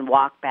up, and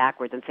walk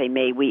backwards and say,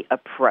 "May we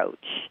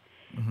approach?"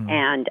 Mm-hmm.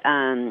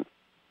 And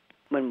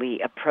when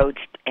we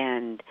approached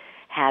and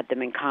had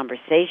them in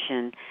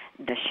conversation,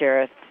 the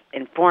sheriff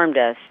informed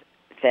us,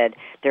 said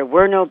there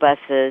were no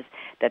buses,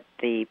 that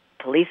the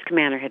police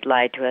commander had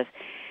lied to us.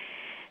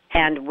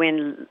 And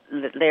when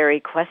Larry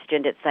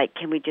questioned, it's like,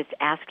 can we just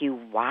ask you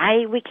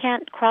why we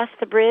can't cross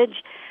the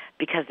bridge?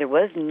 Because there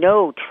was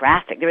no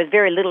traffic. There was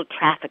very little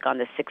traffic on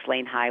the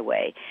 6-lane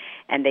highway.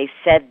 And they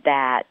said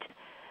that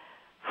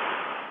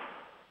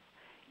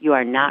you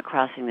are not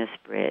crossing this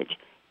bridge.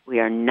 We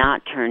are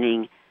not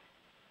turning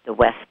the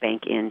West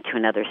Bank into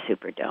another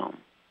Superdome.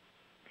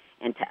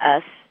 And to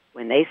us,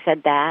 when they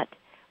said that,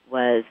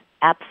 was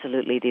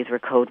absolutely, these were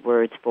code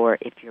words for,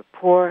 if you're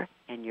poor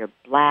and you're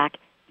black,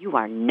 you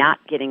are not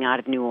getting out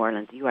of New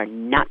Orleans. You are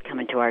not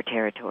coming to our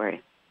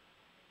territory.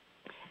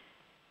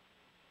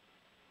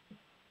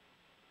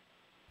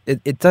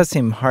 It does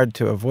seem hard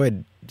to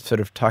avoid sort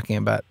of talking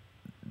about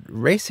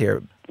race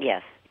here.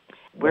 Yes.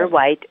 We're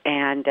white,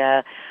 and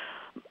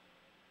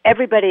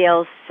everybody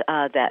else,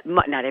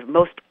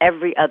 most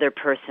every other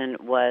person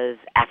was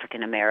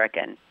African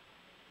American.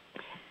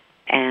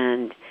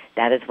 And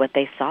that is what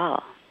they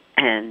saw.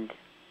 And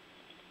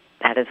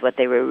that is what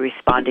they were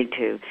responding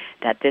to,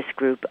 that this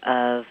group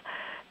of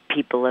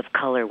people of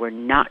color were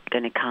not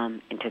going to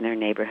come into their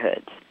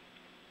neighborhoods.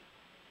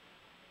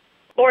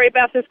 Lori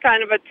Beth is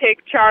kind of a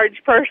take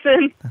charge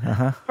person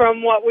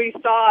from what we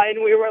saw,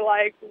 and we were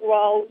like,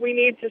 well, we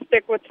need to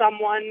stick with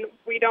someone.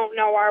 We don't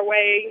know our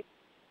way,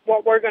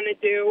 what we're going to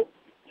do.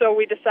 So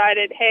we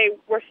decided, hey,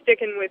 we're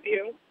sticking with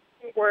you.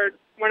 We're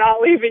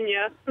not leaving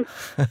you.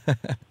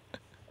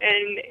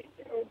 And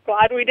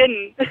glad we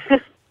didn't.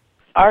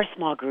 Our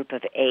small group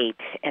of 8,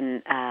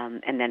 and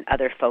then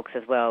other folks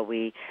as well,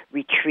 we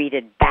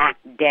retreated back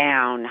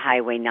down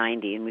Highway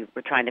 90, and we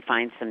were trying to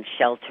find some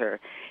shelter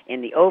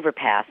in the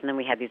overpass. And then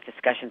we had these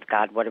discussions,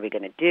 God, what are we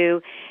going to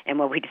do? And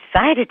what we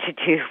decided to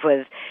do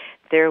was,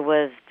 there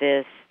was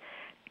this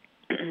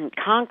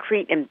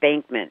concrete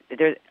embankment.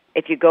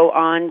 If you go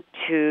on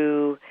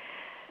to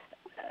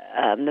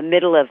the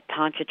middle of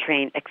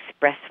Pontchartrain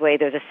Expressway,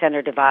 there's a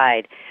center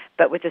divide.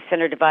 But with the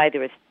center divide,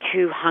 there was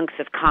 2 hunks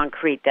of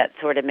concrete that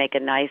sort of make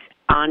a nice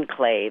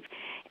enclave.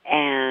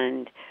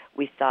 And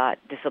we thought,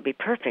 this will be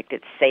perfect.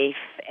 It's safe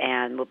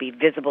and will be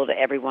visible to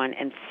everyone.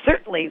 And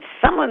certainly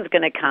someone's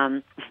going to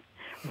come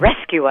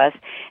rescue us,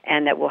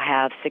 and that we'll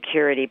have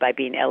security by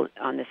being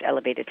on this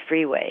elevated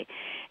freeway.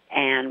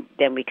 And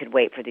then we could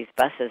wait for these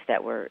buses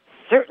that were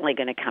certainly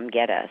going to come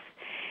get us.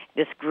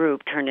 This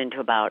group turned into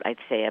about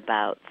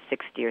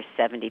 60 or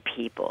 70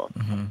 people.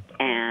 Mm-hmm.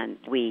 And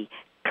we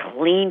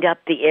cleaned up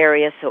the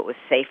area so it was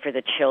safe for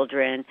the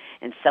children,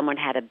 and someone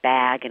had a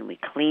bag, and we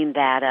cleaned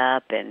that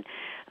up, and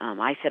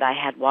I said I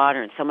had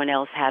water, and someone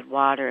else had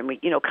water, and we,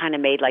 kind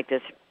of made like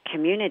this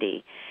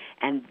community.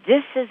 And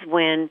this is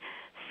when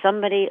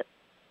somebody,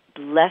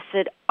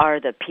 blessed are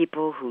the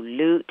people who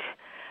loot,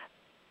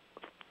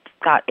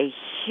 got a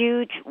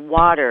huge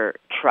water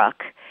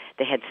truck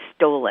they had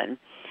stolen,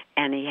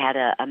 and he had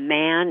a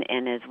man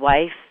and his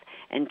wife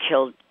and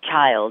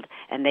child,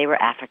 and they were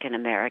African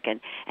American,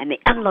 and they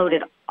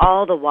unloaded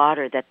all the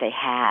water that they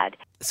had.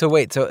 So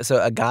wait, so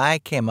a guy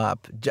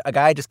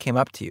just came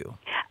up to you.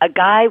 A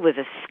guy was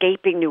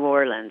escaping New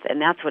Orleans, and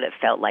that's what it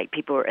felt like.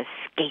 People were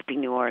escaping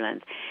New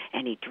Orleans,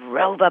 and he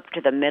drove up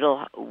to the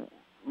middle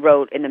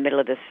road in the middle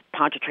of this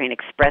Pontchartrain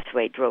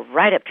Expressway, drove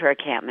right up to our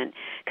encampment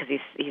because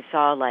he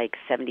saw like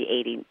 70,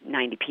 80,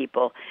 90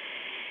 people,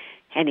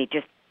 and he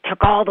just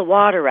took all the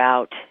water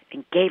out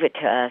and gave it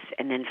to us,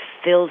 and then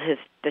filled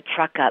the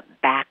truck up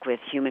back with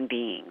human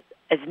beings.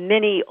 As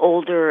many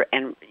older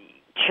and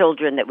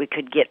children that we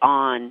could get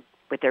on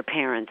with their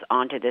parents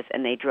onto this,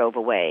 and they drove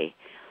away.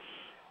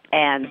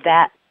 And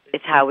that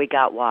is how we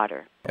got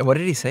water. And what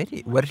did he say to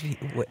you?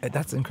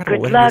 That's incredible.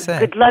 Good what luck, did he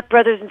say? Good luck,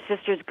 brothers and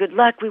sisters. Good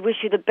luck. We wish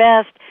you the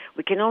best.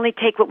 We can only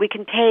take what we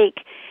can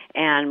take.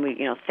 And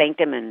we, thanked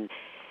them, and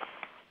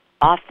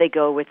off they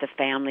go with the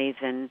families.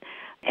 And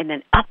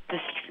then up the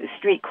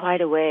street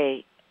quite a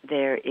way,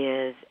 there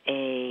is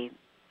a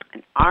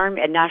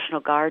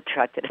National Guard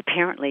truck that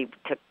apparently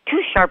took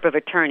too sharp of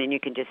a turn, and you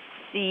can just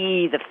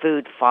see the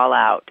food fall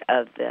out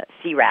of the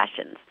sea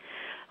rations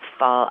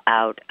fall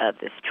out of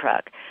this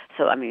truck.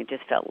 So, it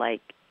just felt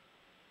like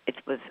it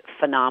was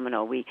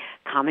phenomenal. We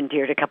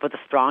commandeered a couple of the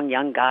strong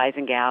young guys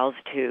and gals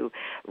to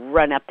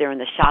run up there in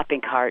the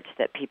shopping carts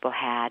that people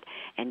had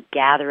and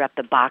gather up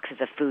the boxes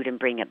of food and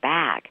bring it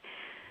back.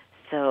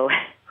 So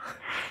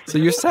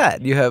you're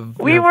set. You have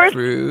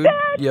food,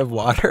 set. You have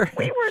water.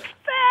 We were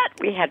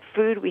set. We had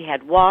food, we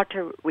had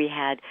water, we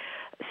had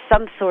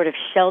some sort of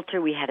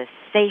shelter, we had a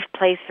safe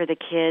place for the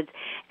kids,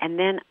 and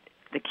then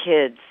the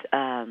kids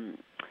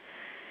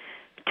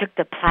took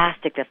the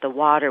plastic that the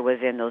water was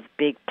in, those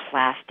big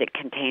plastic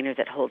containers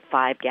that hold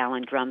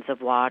 5-gallon drums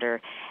of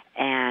water,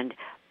 and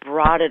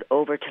brought it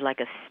over to like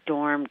a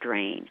storm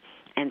drain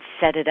and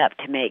set it up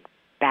to make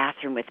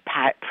bathroom with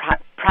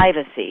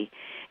privacy.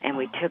 And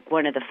we took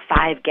one of the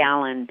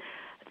 5-gallon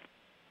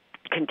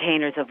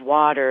containers of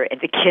water,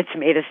 and the kids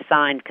made a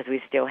sign, because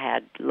we still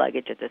had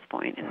luggage at this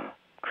point and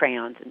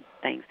crayons and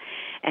things,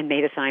 and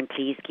made a sign,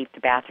 please keep the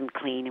bathroom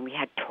clean. And we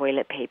had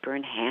toilet paper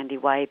and handy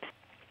wipes.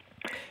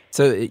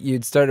 So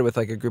you'd started with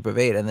like a group of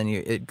 8, and then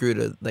it grew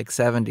to like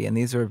 70. And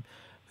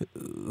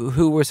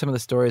who were some of the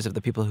stories of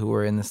the people who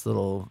were in this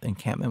little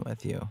encampment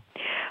with you?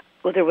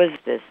 Well, there was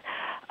this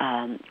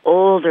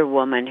older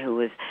woman who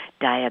was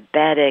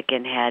diabetic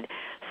and had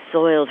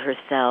soiled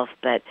herself,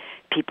 but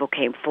people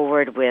came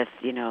forward with,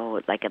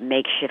 like a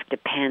makeshift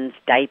Depends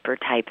diaper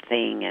type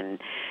thing. And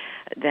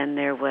then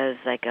there was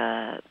like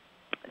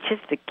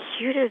just the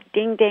cutest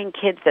ding-dang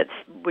kids that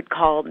would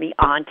call me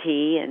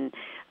auntie, and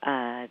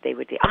they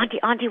would say,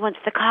 Auntie wants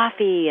the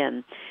coffee,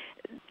 and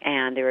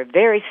they were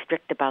very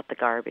strict about the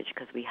garbage,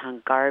 because we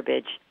hung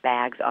garbage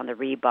bags on the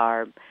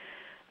rebar.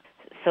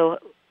 So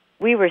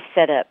we were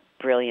set up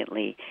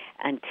brilliantly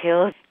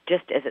until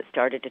just as it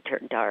started to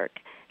turn dark.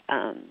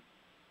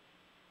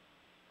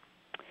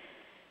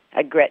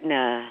 A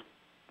Gretna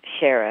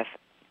sheriff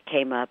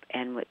came up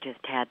and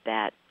just had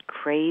that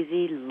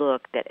crazy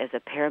look that, as a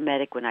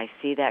paramedic, when I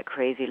see that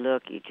crazy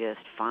look, you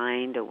just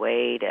find a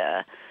way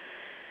to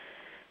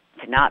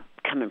not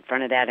come in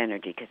front of that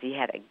energy, because he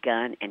had a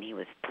gun and he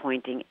was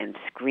pointing and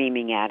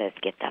screaming at us,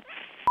 get the f***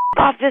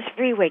 off this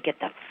freeway, get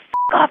the f***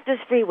 off this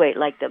freeway,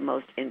 like the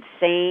most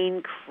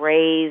insane,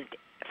 crazed,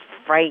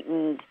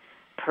 frightened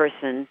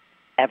person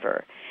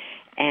ever.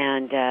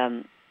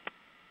 And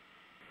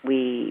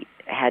we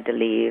had to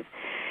leave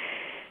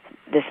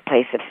this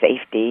place of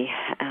safety,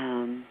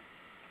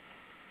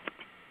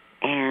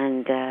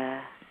 and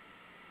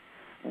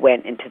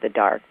went into the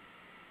dark.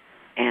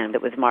 And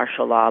it was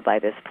martial law by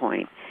this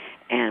point,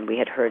 and we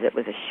had heard it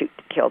was a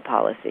shoot-to-kill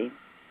policy.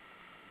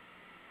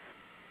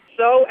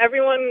 So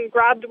everyone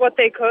grabbed what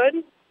they could,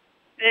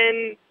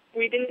 and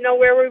we didn't know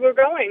where we were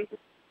going.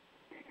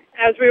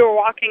 As we were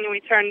walking, and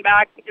we turned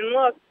back and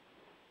looked,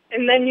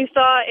 and then you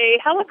saw a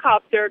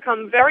helicopter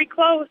come very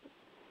close,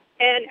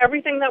 and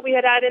everything that we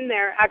had in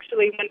there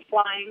actually went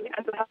flying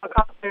as the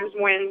helicopter's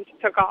wind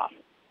took off.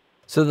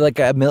 So like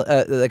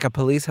a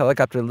police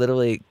helicopter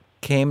literally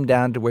came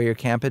down to where your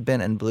camp had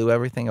been and blew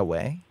everything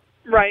away?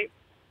 Right.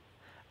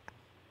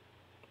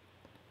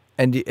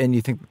 And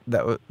you think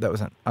that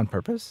was on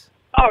purpose?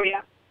 Oh,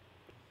 yeah.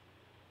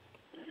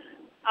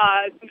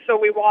 So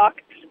we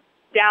walked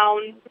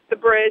down the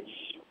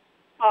bridge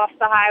off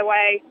the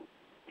highway,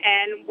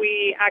 and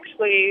we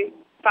actually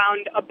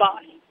found a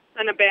bus,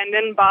 an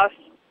abandoned bus.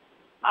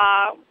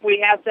 We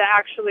had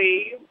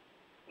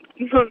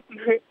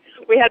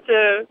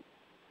to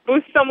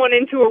boost someone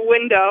into a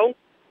window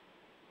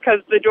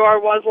because the door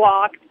was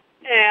locked,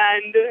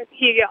 and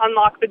he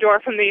unlocked the door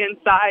from the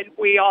inside.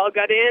 We all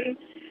got in.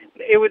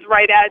 It was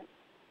right at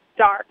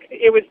dark.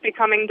 It was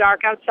becoming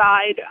dark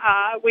outside.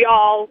 We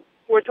all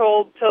were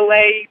told to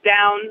lay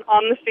down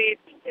on the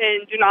seats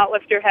and do not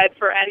lift your head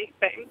for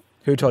anything.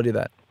 Who told you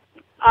that?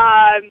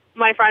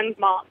 My friend's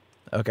mom.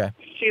 Okay.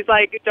 She's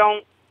like,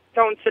 don't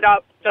sit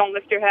up, don't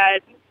lift your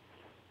head.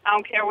 I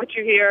don't care what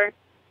you hear.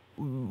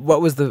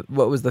 What was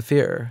the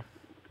fear?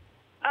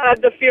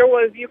 The fear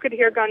was you could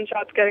hear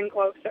gunshots getting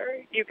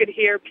closer. You could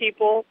hear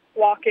people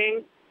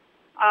walking.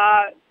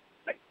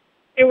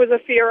 It was a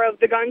fear of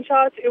the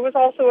gunshots. It was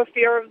also a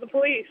fear of the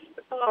police.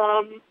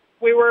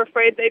 We were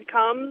afraid they'd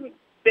come.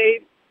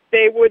 They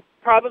would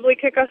probably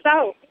kick us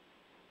out.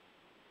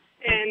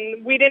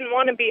 And we didn't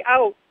want to be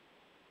out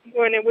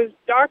when it was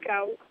dark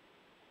out.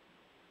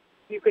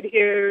 You could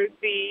hear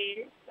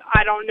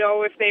I don't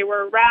know if they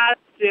were rats,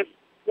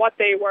 what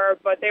they were,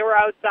 but they were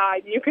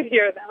outside. You could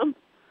hear them.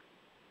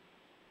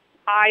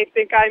 I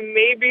think I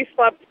maybe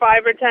slept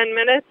 5 or 10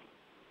 minutes.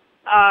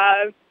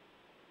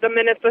 The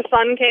minute the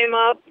sun came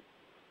up,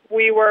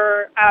 we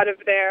were out of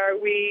there.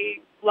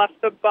 We left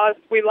the bus.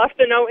 We left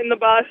a note in the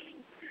bus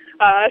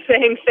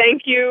saying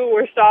thank you,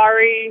 we're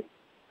sorry,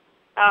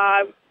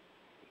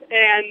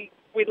 and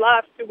we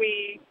left.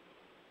 We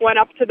went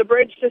up to the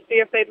bridge to see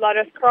if they'd let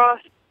us cross.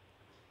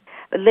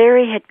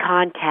 Larry had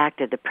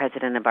contacted the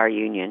president of our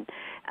union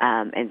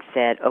and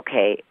said,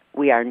 okay,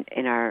 we are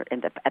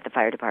at the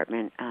fire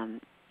department,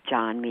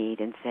 John Meade,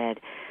 and said,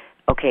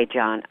 okay,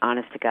 John,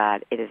 honest to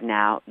God, it is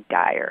now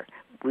dire.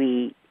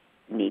 We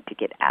need to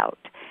get out.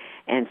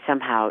 And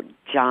somehow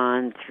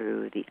John,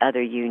 through the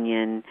other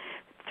union,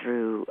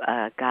 through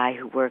a guy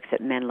who works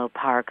at Menlo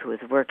Park who was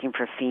working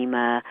for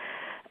FEMA,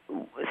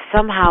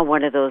 somehow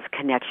one of those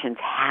connections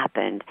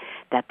happened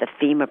that the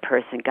FEMA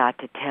person got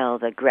to tell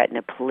the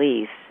Gretna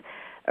police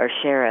or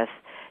sheriff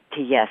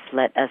to, yes,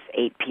 let us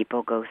 8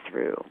 people go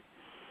through.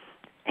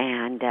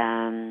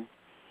 And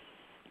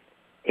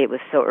it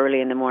was so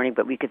early in the morning,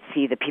 but we could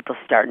see the people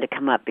starting to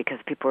come up because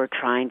people were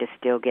trying to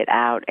still get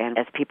out. And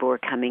as people were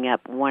coming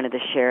up, one of the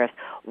sheriffs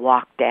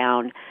walked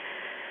down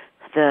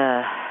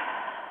the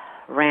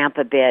ramp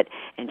a bit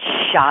and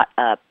shot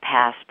up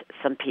past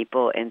some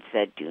people and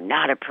said, do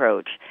not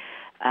approach.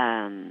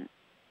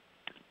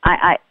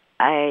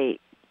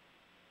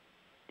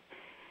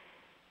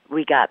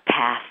 We got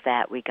past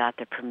that. We got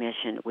the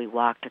permission. We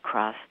walked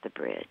across the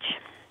bridge.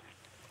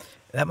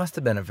 That must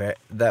have been a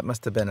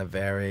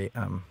very.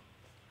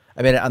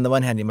 I mean, on the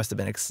one hand, you must have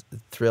been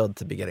thrilled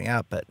to be getting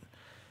out, but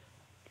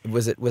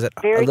was it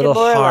very a little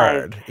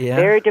hard? Yeah?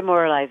 Very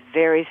demoralized,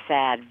 very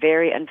sad,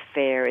 very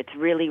unfair. It's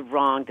really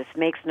wrong. This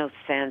makes no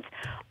sense.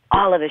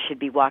 All of us should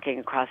be walking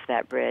across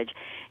that bridge,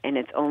 and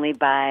it's only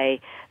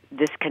by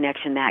this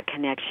connection, that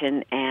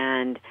connection,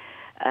 and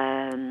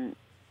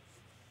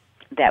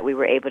that we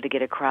were able to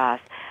get across.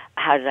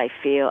 How did I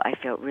feel? I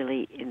felt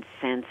really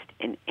incensed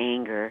and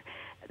anger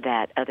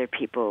that other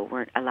people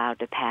weren't allowed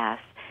to pass.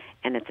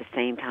 And at the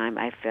same time,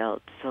 I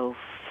felt so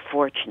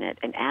fortunate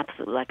and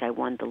absolutely like I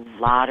won the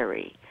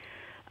lottery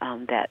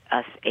that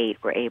us 8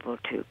 were able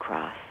to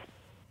cross.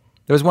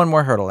 There was one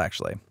more hurdle,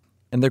 actually.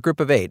 In their group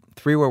of 8,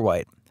 3 were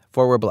white,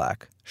 4 were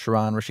black,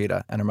 Sharon,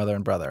 Rashida, and her mother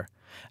and brother.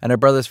 And her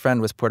brother's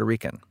friend was Puerto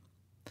Rican.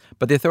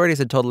 But the authorities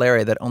had told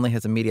Larry that only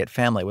his immediate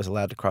family was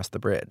allowed to cross the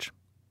bridge.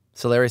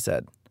 So Larry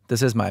said,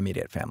 this is my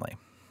immediate family.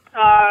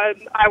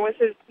 I was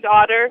his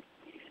daughter.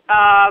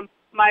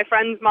 My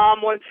friend's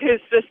mom was his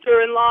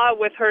sister-in-law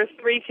with her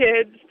 3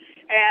 kids,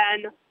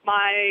 and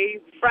my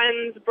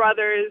friend's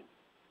brother's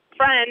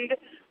friend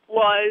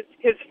was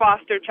his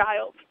foster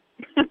child.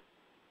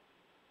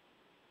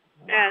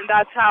 And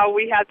that's how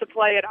we had to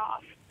play it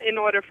off in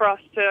order for us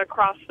to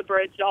cross the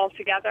bridge all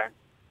together.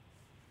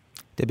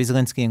 Debbie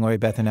Zielinski and Lori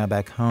Beth are now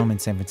back home in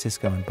San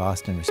Francisco and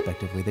Boston,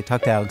 respectively. They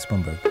talked to Alex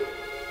Blumberg.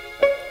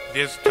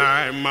 This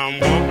time I'm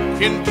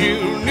walking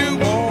to New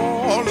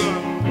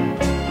Orleans.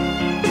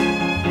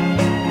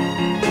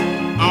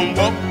 I'm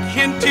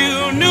walking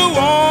to New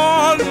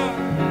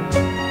Orleans.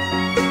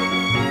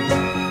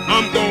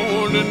 I'm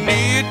gonna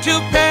need to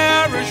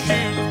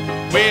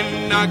parachute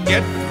when I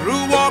get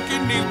through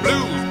walking these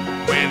blues.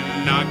 When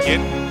I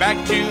get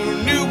back to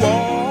New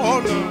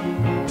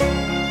Orleans,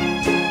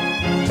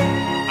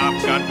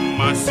 I've got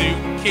my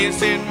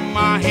suitcase in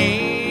my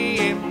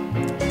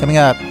hand. Coming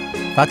up,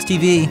 Fox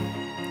TV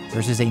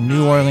versus a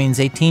New Orleans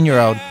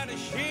 18-year-old.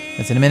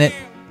 That's in a minute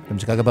from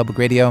Chicago Public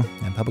Radio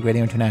and Public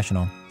Radio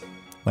International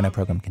when our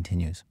program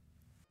continues.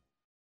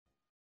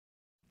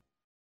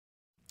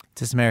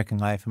 This is American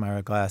Life. I'm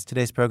Ira Glass.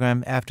 Today's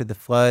program, After the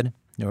Flood,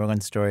 New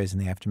Orleans Stories in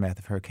the Aftermath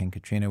of Hurricane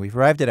Katrina. We've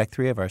arrived at Act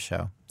 3 of our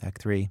show,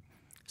 Act 3,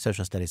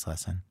 Social Studies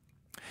Lesson.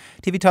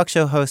 TV talk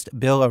show host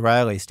Bill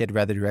O'Reilly stated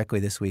rather directly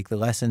this week the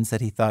lessons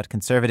that he thought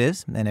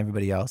conservatives and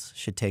everybody else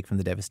should take from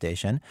the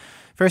devastation.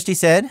 First, he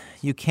said,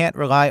 you can't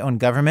rely on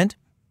government.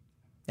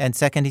 And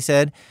second, he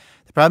said,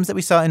 the problems that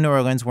we saw in New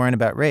Orleans weren't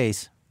about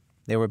race,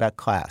 they were about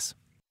class.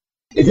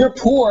 If you're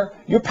poor,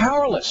 you're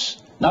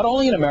powerless, not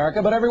only in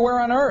America, but everywhere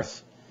on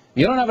earth. If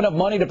you don't have enough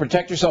money to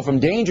protect yourself from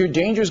danger,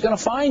 danger is going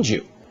to find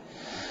you.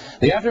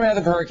 The aftermath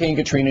of Hurricane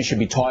Katrina should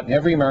be taught in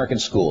every American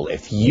school.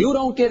 If you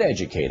don't get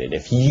educated,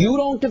 if you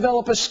don't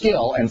develop a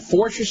skill and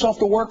force yourself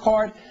to work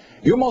hard,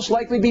 you'll most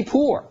likely be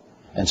poor.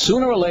 And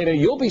sooner or later,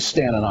 you'll be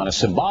standing on a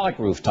symbolic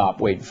rooftop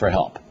waiting for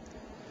help.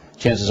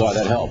 Chances are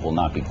that help will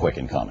not be quick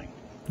in coming.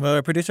 Well,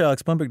 our producer,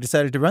 Alex Blumberg,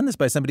 decided to run this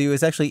by somebody who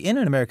is actually in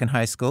an American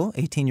high school,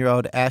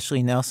 18-year-old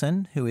Ashley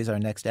Nelson, who is our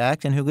next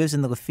act, and who lives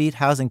in the Lafitte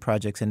housing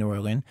projects in New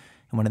Orleans,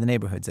 in one of the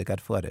neighborhoods that got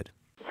flooded.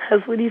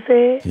 That's what he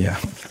said? Yeah.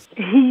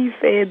 He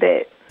said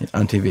that.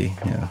 On TV,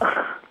 yeah.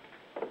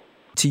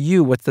 To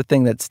you, what's the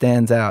thing that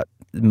stands out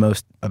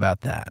most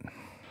about that?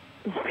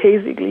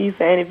 Basically, he's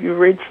saying if you're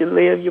rich, you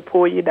live, you're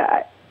poor, you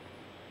die.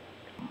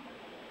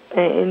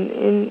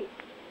 And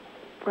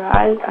bro,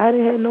 I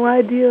had no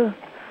idea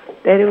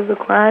that it was a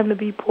crime to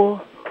be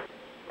poor.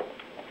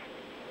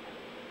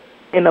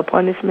 And the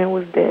punishment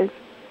was death.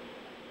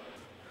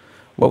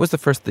 What was the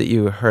first that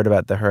you heard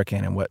about the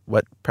hurricane, and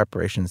what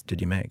preparations did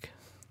you make?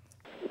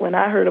 When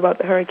I heard about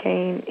the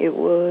hurricane, it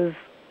was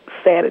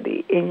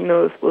Saturday, and it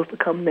was supposed to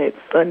come next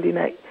Sunday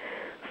night.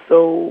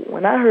 So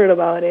when I heard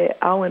about it,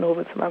 I went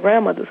over to my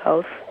grandmother's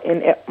house,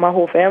 and my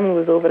whole family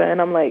was over there,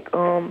 and I'm like,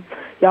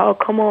 y'all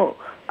come on.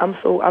 I'm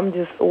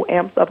just so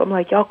amped up. I'm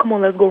like, y'all come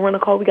on, let's go run a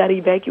call. We got to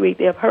evacuate.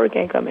 They have a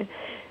hurricane coming.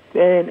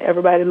 Then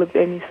everybody looked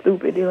at me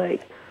stupid. They're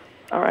like,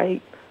 all right,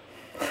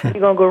 we're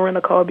going to go run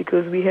a call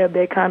because we have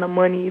that kind of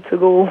money to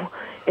go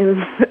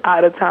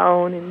out of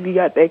town, and we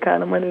got that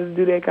kind of money to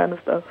do that kind of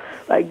stuff,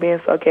 like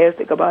being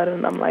sarcastic about it.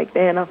 And I'm like,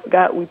 damn, I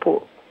forgot we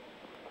poor.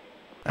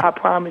 I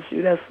promise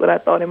you, that's what I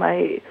thought in my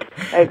head.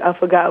 Like, I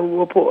forgot we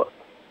were poor.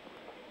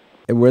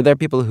 Were there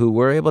people who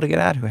were able to get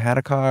out, who had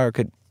a car, or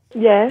could...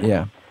 Yes.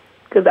 Yeah.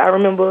 Because I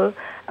remember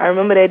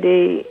that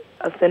day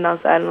I was sitting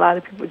outside, and a lot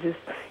of people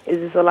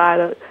it's a lot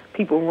of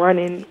people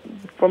running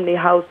from their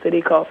house to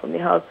their car, from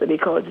their house to their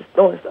car, just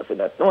throwing stuff in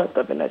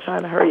there,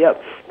 trying to hurry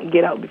up and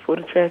get out before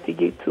the traffic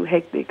gets too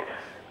hectic.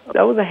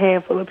 That was a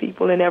handful of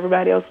people, and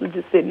everybody else was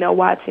just sitting there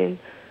watching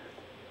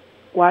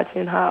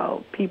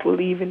how people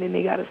leaving and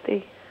they got to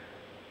stay.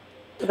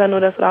 Because I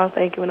know that's what I was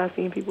thinking when I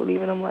seen people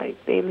leaving. I'm like,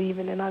 they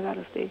leaving and I got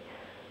to stay.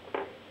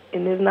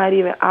 And it's not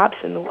even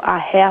optional. I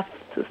have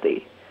to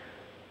stay.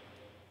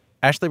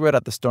 Ashley rode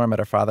out the storm at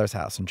her father's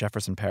house in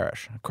Jefferson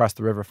Parish, across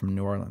the river from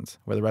New Orleans,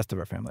 where the rest of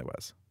her family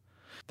was.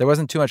 There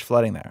wasn't too much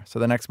flooding there, so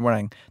the next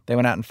morning they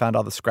went out and found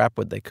all the scrap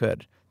wood they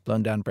could,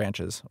 blown down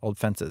branches, old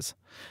fences,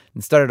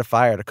 and started a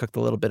fire to cook the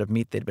little bit of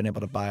meat they'd been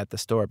able to buy at the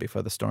store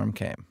before the storm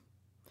came.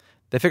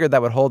 They figured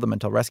that would hold them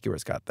until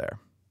rescuers got there.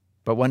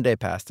 But one day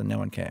passed and no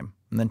one came,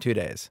 and then 2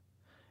 days.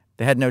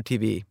 They had no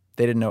TV.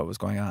 They didn't know what was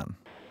going on.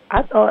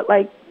 I thought,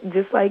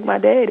 just like my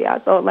daddy,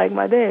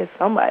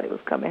 somebody was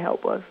coming to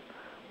help us.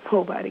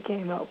 Nobody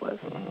came help us.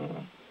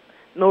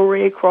 No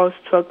Red Cross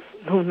trucks,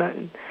 no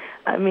nothing.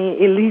 I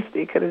mean, at least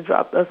they could have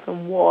dropped us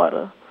some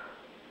water.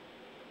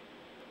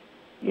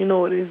 You know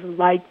what it's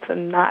like to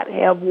not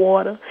have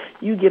water?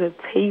 You get a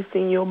taste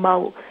in your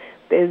mouth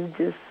that's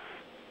just,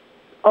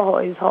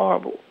 it's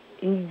horrible.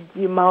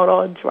 Your mouth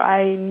all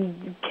dry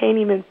and you can't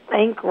even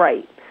think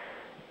right.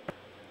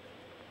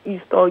 You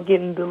start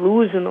getting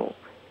delusional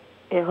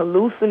and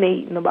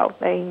hallucinating about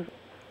things.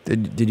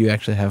 Did you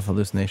actually have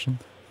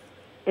hallucinations?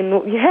 And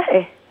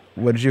yeah.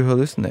 What did you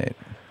hallucinate?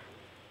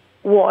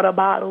 Water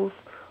bottles,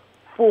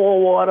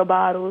 4 water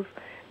bottles,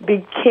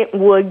 big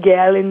Kentwood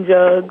gallon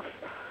jugs.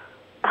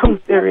 I'm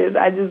serious.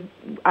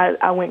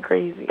 I went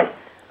crazy.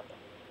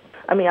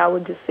 I mean, I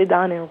would just sit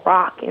down and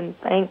rock and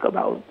think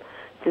about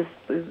just,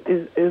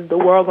 is the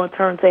world going to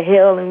turn to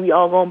hell and we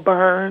all going to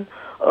burn?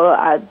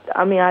 I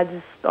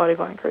just started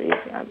going crazy.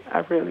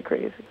 I'm really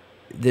crazy.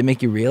 Did it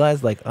make you realize,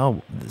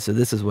 so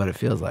this is what it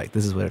feels like.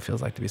 This is what it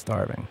feels like to be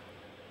starving.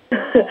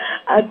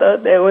 I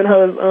thought that when I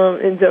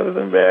was in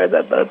Jefferson Parish,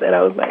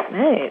 I was like,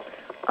 man,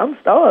 I'm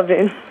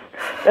starving.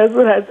 That's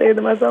what I say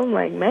to myself. I'm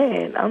like,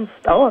 man, I'm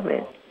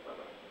starving.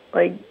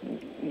 Like,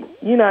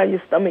 you know how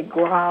your stomach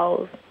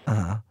growls?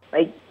 Uh-huh.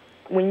 Like,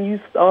 when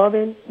you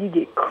starving, you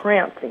get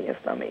cramps in your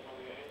stomach.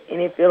 And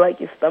it feel like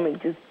your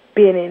stomach just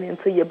bending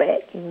into your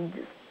back. And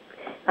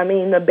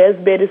the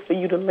best bet is for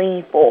you to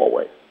lean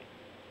forward.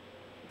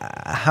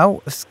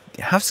 How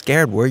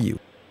scared were you?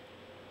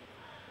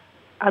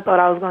 I thought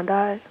I was going to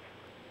die.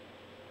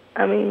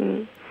 I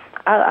mean,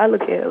 I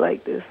look at it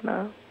like this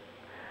now.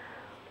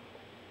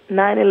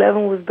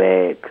 9/11 was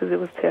bad because it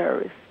was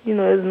terrorists.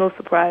 There's no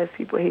surprise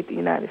people hate the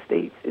United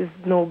States. It's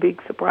no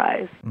big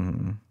surprise.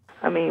 Mm-hmm.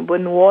 I mean, but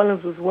New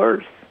Orleans was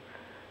worse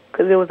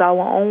because it was our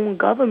own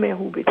government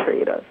who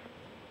betrayed us.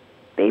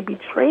 They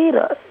betrayed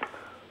us.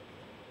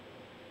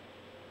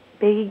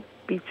 They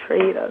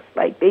betrayed us.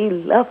 Like, they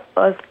left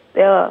us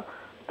there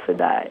to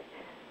die.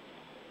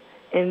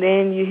 And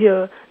then you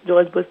hear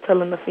George Bush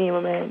telling the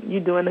FEMA man, you're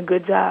doing a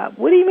good job.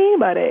 What do you mean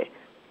by that?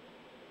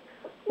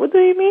 What do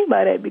you mean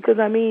by that? Because,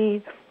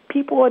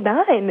 people are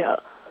dying there.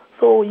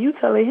 So you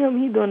telling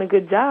him he's doing a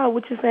good job,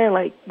 what you saying,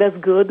 like, that's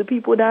good, the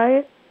people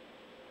dying?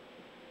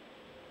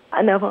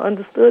 I never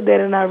understood that,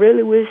 and I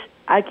really wish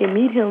I can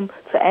meet him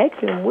to ask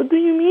him, what do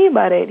you mean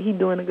by that, he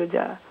doing a good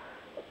job?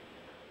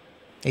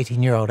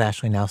 18-year-old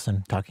Ashley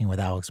Nelson talking with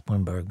Alex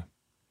Blumberg.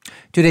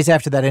 2 days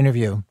after that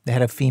interview, the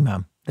head of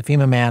FEMA, the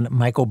FEMA man,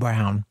 Michael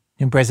Brown,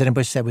 whom President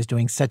Bush said was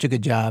doing such a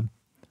good job,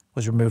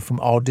 was removed from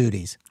all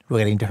duties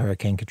relating to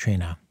Hurricane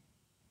Katrina.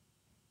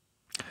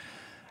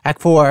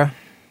 Act 4,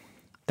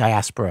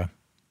 Diaspora.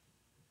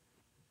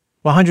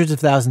 While hundreds of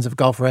thousands of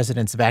Gulf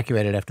residents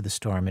evacuated after the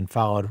storm and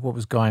followed what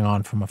was going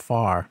on from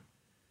afar,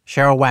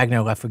 Cheryl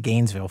Wagner left for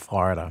Gainesville,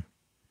 Florida.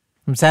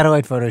 From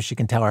satellite photos, she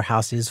can tell her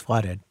house is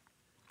flooded.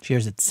 She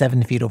hears it's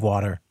 7 feet of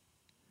water.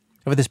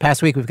 Over this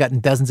past week, we've gotten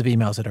dozens of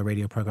emails at our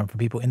radio program from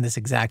people in this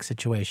exact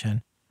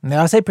situation. And they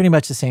all say pretty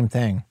much the same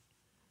thing.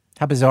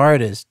 How bizarre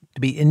it is to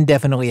be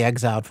indefinitely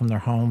exiled from their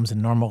homes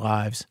and normal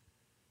lives,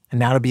 and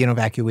now to be an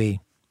evacuee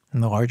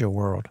in the larger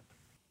world.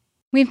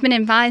 We've been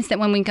advised that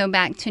when we go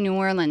back to New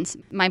Orleans,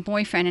 my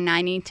boyfriend and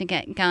I need to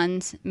get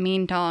guns,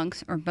 mean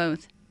dogs, or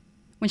both,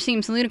 which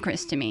seems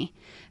ludicrous to me.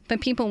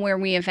 But people where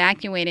we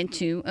evacuated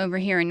to over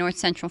here in north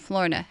central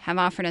Florida have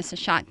offered us a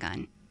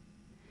shotgun.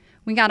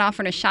 We got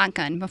offered a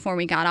shotgun before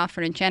we got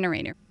offered a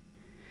generator.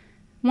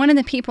 One of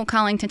the people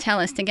calling to tell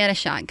us to get a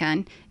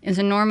shotgun is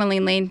a normally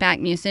laid-back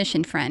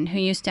musician friend who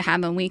used to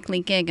have a weekly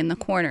gig in the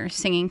Quarter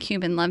singing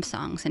Cuban love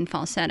songs in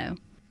falsetto.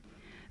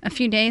 A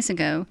few days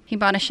ago, he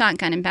bought a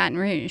shotgun in Baton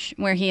Rouge,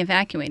 where he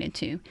evacuated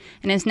to,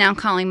 and is now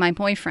calling my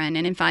boyfriend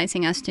and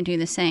advising us to do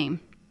the same.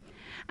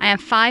 I have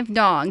 5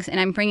 dogs, and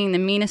I'm bringing the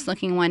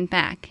meanest-looking one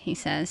back, he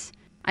says.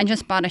 I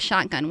just bought a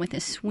shotgun with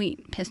this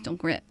sweet pistol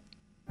grip.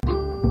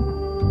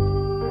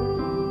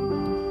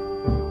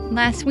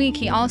 Last week,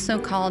 he also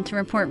called to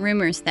report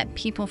rumors that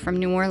people from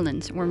New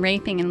Orleans were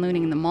raping and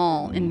looting the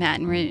mall in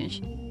Baton Rouge.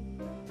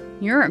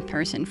 You're a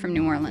person from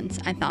New Orleans,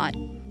 I thought,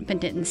 but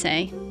didn't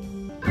say.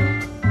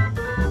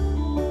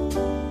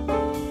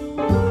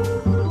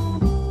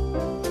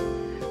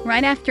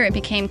 Right after it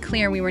became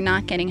clear we were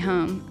not getting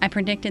home, I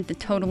predicted the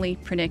totally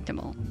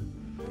predictable.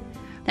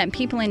 That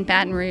people in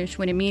Baton Rouge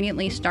would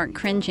immediately start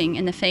cringing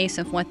in the face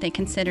of what they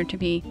consider to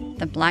be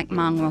the black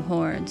mongrel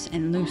hordes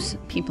and loose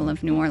people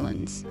of New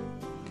Orleans.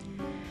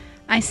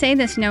 I say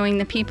this knowing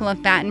the people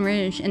of Baton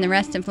Rouge and the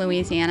rest of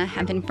Louisiana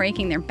have been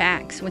breaking their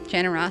backs with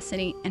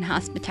generosity and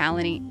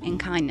hospitality and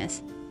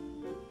kindness.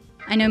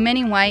 I know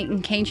many white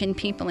and Cajun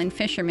people and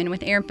fishermen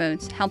with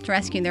airboats helped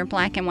rescue their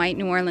black and white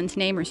New Orleans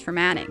neighbors from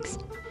addicts.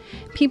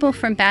 People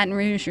from Baton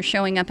Rouge are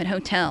showing up at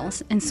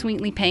hotels and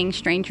sweetly paying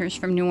strangers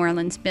from New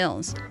Orleans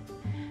bills.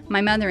 My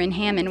mother in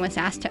Hammond was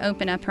asked to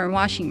open up her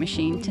washing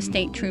machine to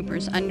state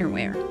troopers'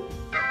 underwear.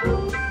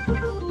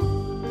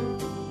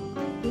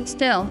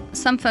 Still,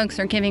 some folks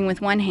are giving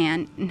with one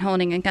hand and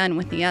holding a gun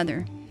with the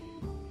other.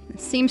 It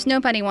seems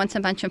nobody wants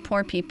a bunch of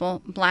poor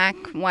people, black,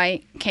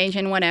 white,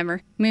 Cajun,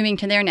 whatever, moving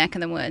to their neck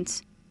of the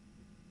woods.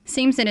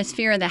 Seems it is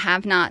fear of the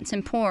have-nots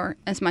and poor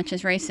as much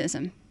as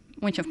racism,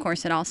 which of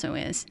course it also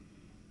is.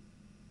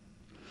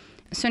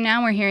 So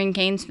now we're here in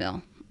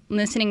Gainesville,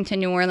 listening to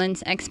New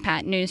Orleans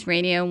expat news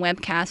radio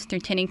webcast through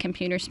tinny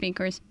computer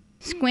speakers,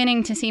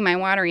 squinting to see my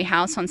watery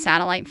house on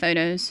satellite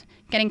photos,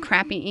 getting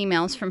crappy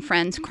emails from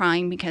friends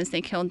crying because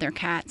they killed their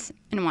cats,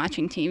 and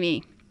watching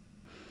TV.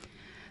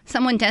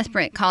 Someone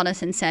desperate called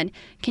us and said,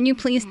 "Can you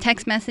please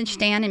text message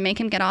Stan and make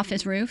him get off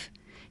his roof?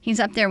 He's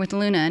up there with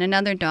Luna and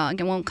another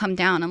dog and won't come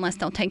down unless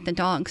they'll take the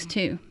dogs,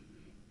 too."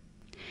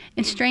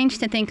 It's strange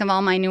to think of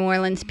all my New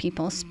Orleans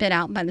people spit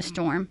out by the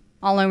storm,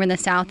 all over the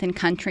South and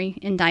country,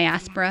 in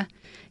diaspora,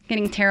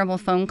 getting terrible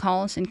phone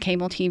calls and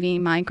cable TV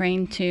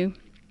migraine, too.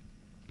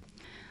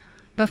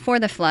 Before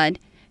the flood,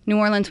 New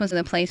Orleans was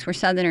the place where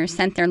Southerners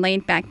sent their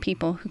laid-back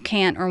people who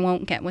can't or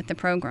won't get with the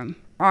program.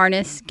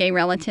 Artists, gay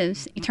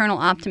relatives, eternal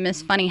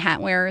optimists, funny hat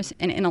wearers,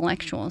 and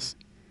intellectuals.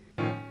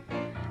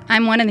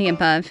 I'm one of the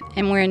above,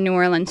 and we're in New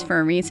Orleans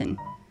for a reason.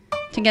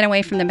 To get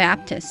away from the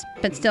Baptists,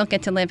 but still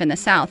get to live in the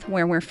South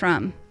where we're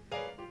from.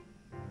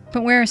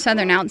 But where are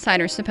Southern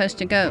outsiders supposed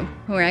to go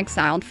who are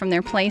exiled from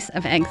their place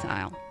of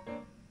exile?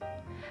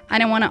 I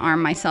don't want to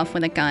arm myself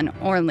with a gun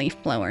or a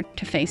leaf blower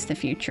to face the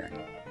future.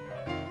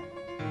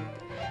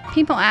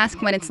 People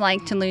ask what it's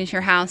like to lose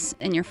your house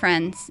and your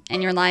friends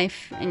and your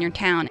life and your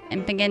town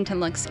and begin to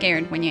look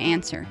scared when you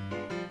answer.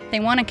 They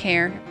want to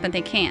care, but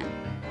they can't.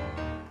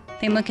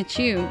 They look at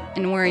you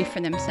and worry for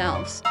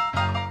themselves.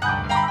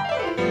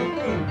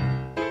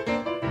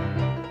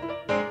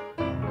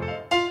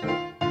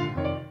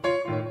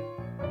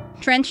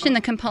 Drenched in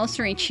the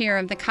compulsory cheer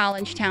of the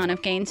college town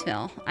of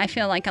Gainesville, I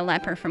feel like a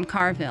leper from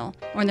Carville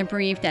or the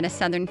bereaved at a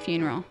Southern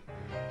funeral.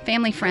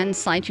 Family friends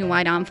slide you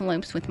white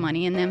envelopes with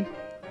money in them.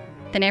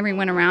 Then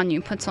everyone around you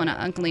puts on an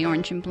ugly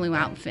orange and blue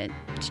outfit,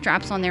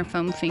 straps on their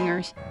foam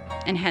fingers,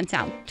 and heads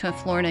out to a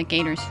Florida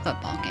Gators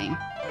football game.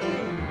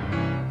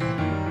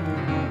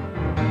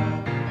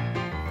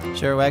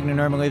 Cheryl Wagner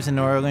normally lives in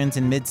New Orleans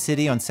in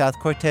Mid-City on South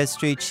Cortez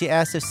Street. She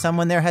asked if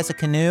someone there has a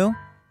canoe.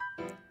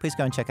 Please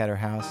go and check out her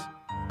house.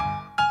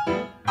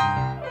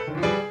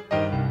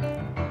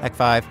 Act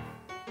 5,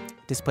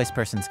 Displaced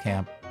Persons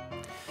Camp.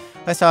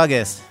 Last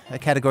August, a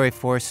Category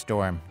 4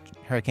 storm,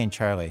 Hurricane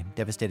Charlie,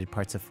 devastated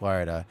parts of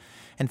Florida.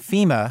 And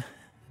FEMA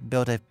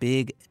built a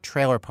big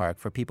trailer park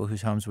for people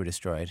whose homes were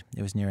destroyed.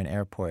 It was near an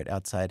airport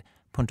outside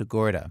Punta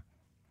Gorda.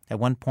 At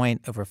one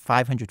point, over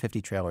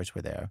 550 trailers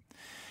were there.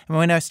 And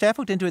when our staff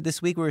looked into it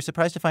this week, we were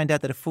surprised to find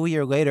out that a full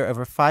year later,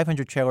 over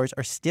 500 trailers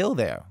are still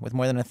there with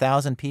more than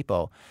 1,000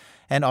 people.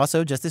 And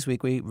also, just this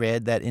week, we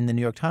read that in the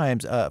New York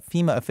Times, a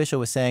FEMA official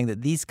was saying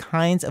that these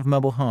kinds of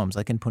mobile homes,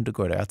 like in Punta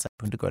Gorda, outside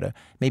Punta Gorda,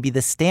 may be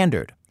the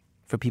standard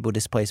for people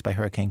displaced by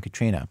Hurricane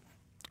Katrina.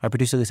 Our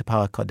producer, Lisa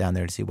Pollack, called down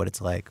there to see what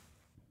it's like.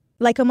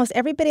 Like almost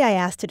everybody I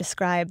asked to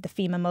describe the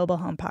FEMA mobile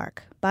home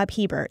park, Bob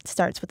Hebert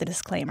starts with a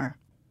disclaimer.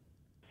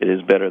 It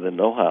is better than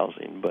no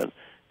housing, but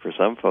for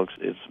some folks,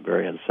 it's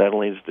very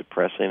unsettling, it's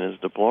depressing,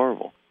 it's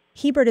deplorable.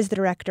 Hebert is the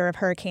director of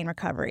hurricane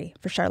recovery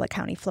for Charlotte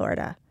County,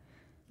 Florida.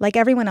 Like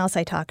everyone else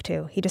I talked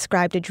to, he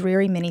described a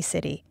dreary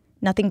mini-city,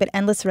 nothing but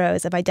endless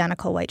rows of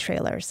identical white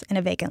trailers in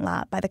a vacant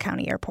lot by the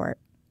county airport.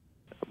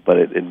 But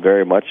it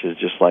very much is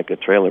just like a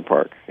trailer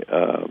park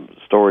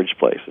storage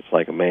place. It's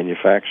like a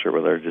manufacturer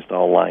where they're just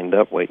all lined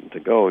up waiting to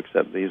go,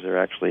 except these are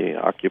actually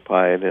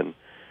occupied and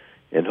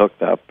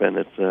hooked up, and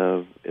it's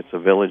a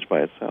village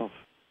by itself.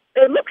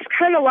 It looks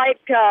kind of like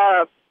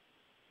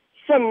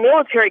some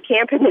military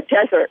camp in the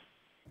desert.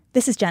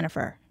 This is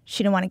Jennifer.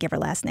 She didn't want to give her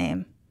last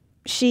name.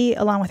 She,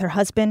 along with her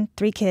husband,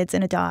 3 kids,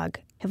 and a dog,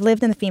 have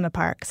lived in the FEMA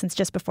park since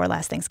just before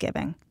last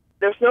Thanksgiving.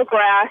 There's no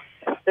grass.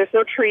 There's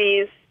no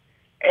trees.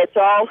 It's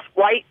all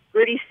white,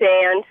 gritty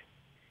sand.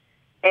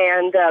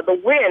 And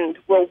the wind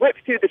will whip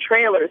through the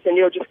trailers, and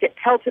you'll just get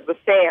pelted with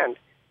sand.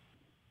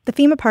 The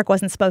FEMA park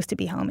wasn't supposed to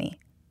be homey.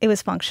 It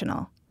was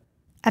functional.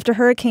 After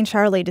Hurricane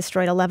Charlie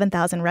destroyed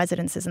 11,000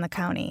 residences in the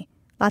county,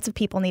 lots of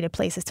people needed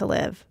places to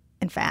live,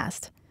 and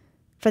fast.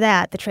 For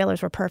that, the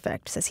trailers were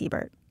perfect, says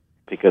Hebert.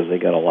 Because they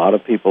got a lot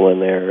of people in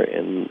there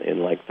in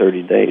like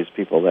 30 days,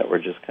 people that were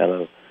just kind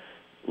of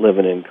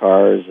living in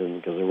cars,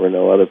 and because there were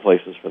no other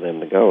places for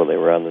them to go. They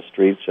were on the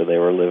streets, or they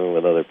were living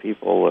with other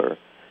people, or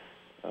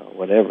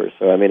whatever.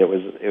 So, I mean, it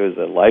was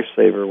a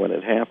lifesaver when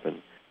it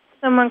happened.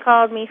 Someone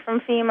called me from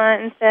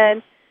FEMA and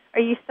said,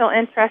 "Are you still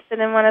interested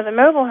in one of the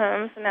mobile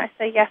homes?" And I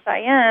said, "Yes, I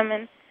am."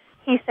 And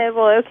he said,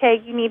 "Well,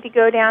 okay, you need to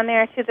go down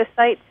there to the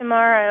site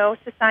tomorrow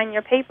to sign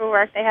your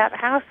paperwork. They have a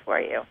house for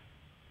you."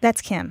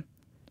 That's Kim.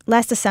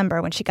 Last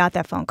December, when she got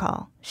that phone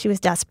call, she was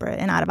desperate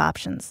and out of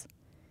options.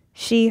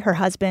 She, her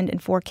husband,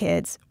 and 4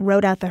 kids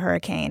rode out the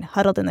hurricane,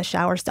 huddled in the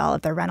shower stall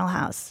of their rental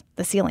house,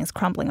 the ceilings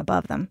crumbling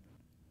above them.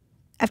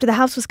 After the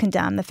house was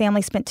condemned, the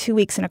family spent 2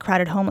 weeks in a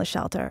crowded homeless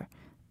shelter.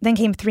 Then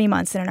came 3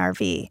 months in an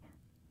RV,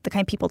 the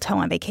kind people tow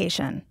on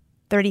vacation,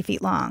 30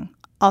 feet long,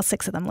 all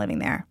 6 of them living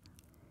there.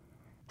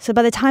 So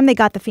by the time they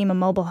got the FEMA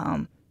mobile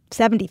home,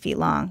 70 feet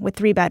long, with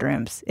 3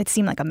 bedrooms, it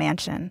seemed like a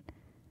mansion.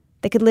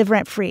 They could live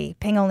rent-free,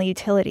 paying only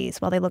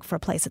utilities while they looked for a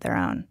place of their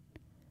own.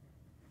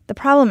 The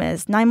problem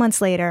is, 9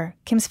 months later,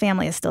 Kim's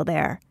family is still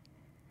there.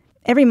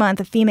 Every month,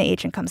 a FEMA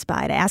agent comes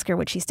by to ask her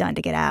what she's done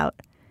to get out.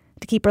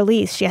 To keep her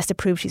lease, she has to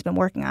prove she's been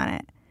working on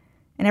it.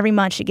 And every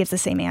month, she gives the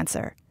same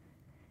answer.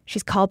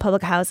 She's called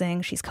public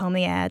housing, she's combed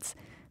the ads.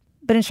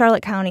 But in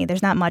Charlotte County,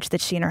 there's not much that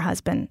she and her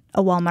husband,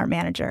 a Walmart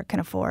manager, can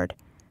afford.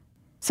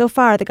 So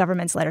far, the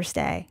government's let her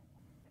stay.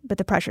 But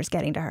the pressure's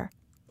getting to her.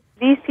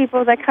 These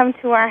people that come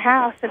to our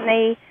house and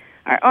they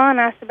are on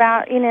us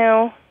about,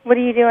 what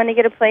are you doing to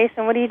get a place,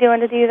 and what are you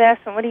doing to do this,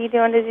 and what are you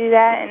doing to do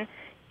that, and,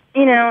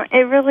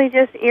 it really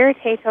just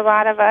irritates a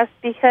lot of us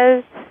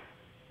because,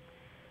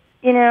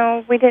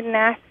 we didn't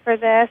ask for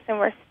this, and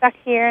we're stuck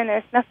here, and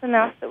there's nothing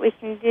else that we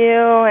can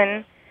do,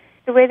 and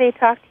the way they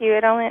talk to you,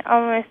 it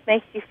almost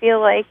makes you feel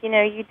like,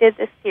 you did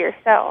this to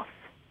yourself.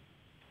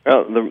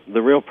 Well,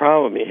 the real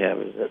problem you have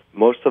is that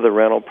most of the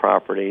rental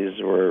properties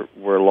were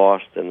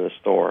lost in the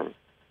storm.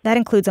 That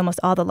includes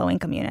almost all the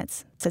low-income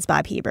units, says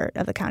Bob Hebert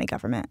of the county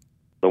government.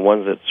 The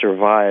ones that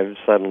survived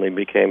suddenly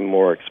became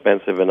more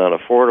expensive and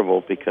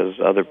unaffordable because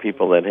other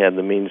people that had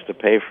the means to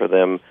pay for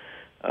them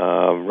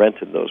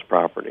rented those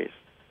properties.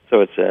 So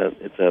it's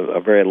a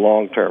very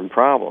long-term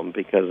problem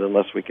because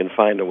unless we can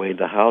find a way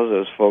to house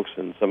those folks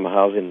in some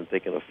housing that they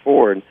can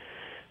afford,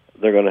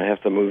 they're going to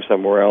have to move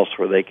somewhere else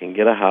where they can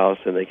get a house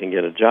and they can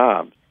get a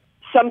job.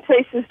 Some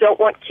places don't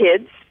want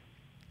kids.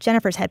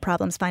 Jennifer's had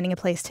problems finding a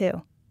place,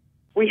 too.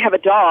 We have a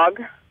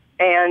dog,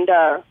 and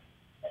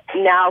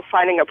now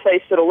finding a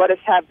place that'll let us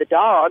have the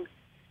dog.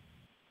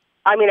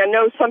 I mean, I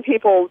know some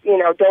people,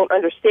 don't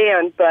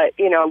understand, but,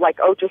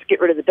 just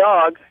get rid of the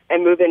dog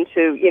and move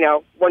into,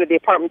 one of the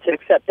apartments that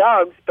accept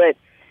dogs. But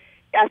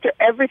after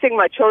everything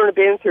my children have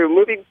been through,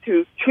 moving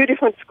to 2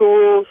 different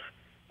schools,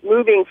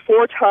 moving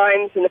 4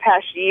 times in the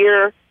past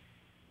year,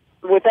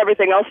 with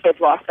everything else they've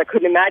lost, I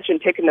couldn't imagine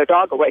taking their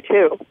dog away,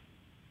 too.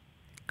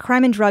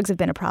 Crime and drugs have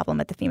been a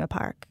problem at the FEMA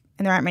park,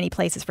 and there aren't many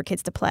places for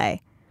kids to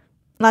play.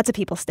 Lots of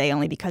people stay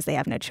only because they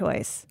have no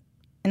choice.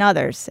 And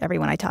others,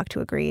 everyone I talked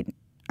to agreed,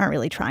 aren't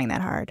really trying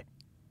that hard.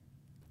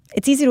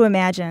 It's easy to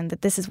imagine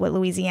that this is what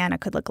Louisiana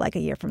could look like a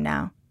year from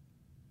now.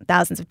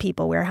 Thousands of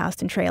people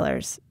warehoused in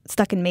trailers,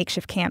 stuck in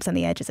makeshift camps on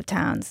the edges of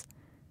towns.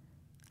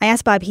 I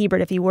asked Bob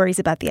Hebert if he worries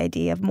about the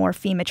idea of more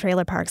FEMA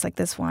trailer parks like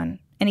this one,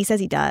 and he says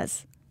he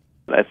does.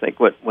 I think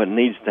what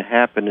needs to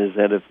happen is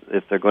that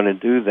if they're going to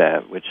do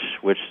that, which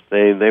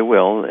they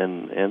will,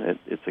 and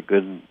it's a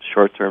good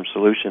short-term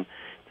solution,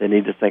 They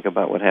need to think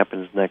about what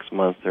happens next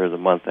month or the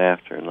month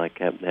after, and like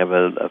have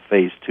a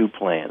phase 2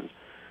 plan.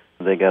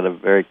 They got to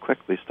very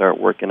quickly start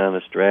working on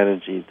a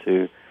strategy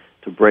to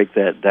break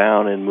that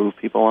down and move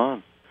people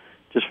on,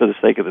 just for the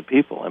sake of the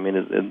people. I mean,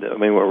 what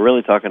we're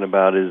really talking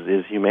about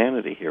is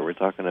humanity here. We're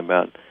talking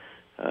about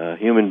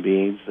human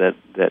beings that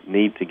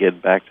need to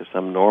get back to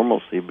some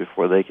normalcy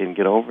before they can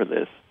get over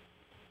this.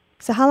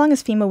 So how long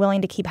is FEMA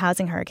willing to keep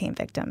housing hurricane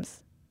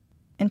victims?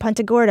 In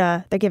Punta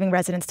Gorda, they're giving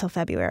residents till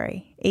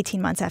February,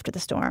 18 months after the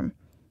storm.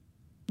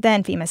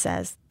 Then, FEMA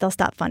says, they'll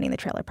stop funding the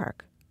trailer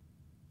park.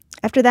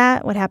 After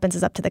that, what happens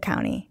is up to the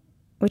county,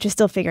 which is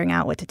still figuring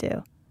out what to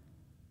do.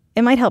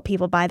 It might help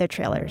people buy their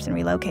trailers and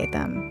relocate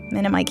them,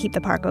 and it might keep the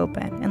park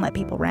open and let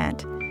people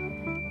rent.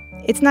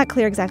 It's not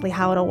clear exactly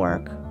how it'll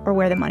work or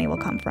where the money will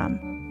come from.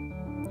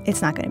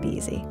 It's not going to be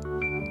easy.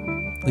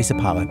 Lisa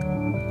Pollak.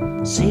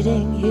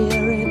 Sitting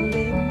here in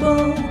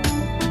limbo,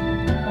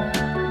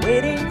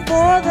 waiting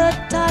for the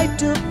tide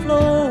to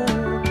flow.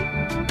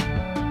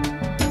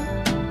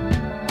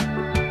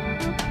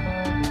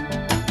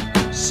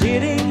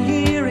 Sitting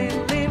here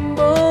in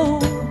limbo,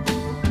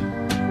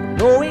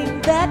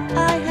 knowing that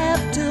I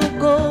have to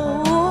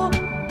go.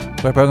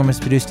 Our program was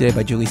produced today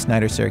by Julie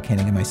Snyder, Sarah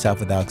Koenig, and myself,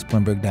 with Alex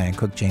Bloomberg, Diane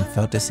Cook, Jane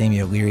Feltus,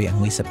 Amy O'Leary, and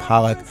Lisa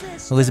Pollak.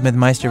 Elizabeth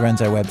Meister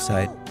runs our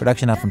website.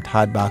 Production help from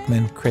Todd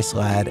Bachman, Chris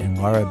Ladd, and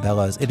Laura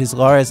Bellows. It is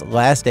Laura's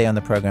last day on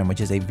the program, which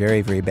is a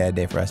very, very bad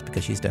day for us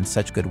because she's done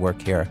such good work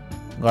here.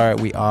 Laura,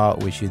 we all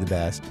wish you the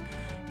best.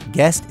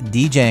 Guest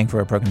DJing for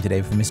our program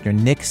today from Mr.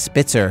 Nick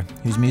Spitzer,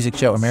 whose music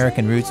show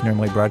American Roots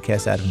normally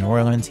broadcasts out of New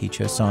Orleans. He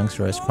chose songs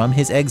for us from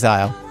his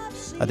exile.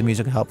 Other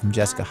musical help from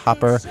Jessica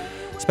Hopper.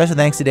 Special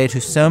thanks today to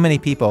so many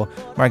people: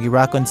 Margie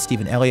Rockland,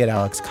 Stephen Elliott,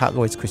 Alex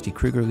Kotloitz, Christy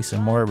Kruger, Lisa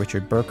Moore,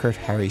 Richard Burkert,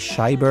 Harry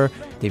Scheiber,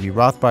 Davey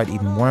Rothbard,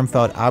 Eden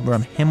Wormfeld,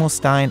 Abram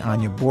Himmelstein,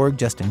 Anya Borg,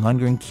 Justin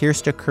Lundgren,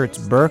 Kirsta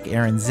Kurtz-Burke,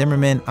 Aaron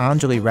Zimmerman,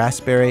 Anjali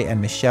Raspberry,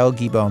 and Michelle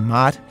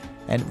Guibault-Mott.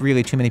 And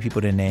really too many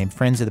people to name.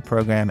 Friends of the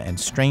program and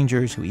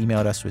strangers who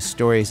emailed us with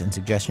stories and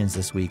suggestions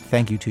this week.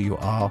 Thank you to you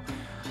all.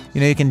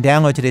 You know, you can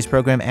download today's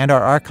program and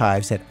our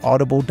archives at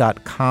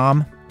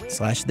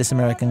audible.com/This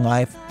American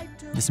Life.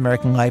 This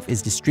American Life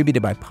is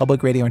distributed by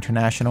Public Radio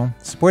International.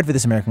 Support for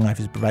This American Life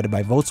is provided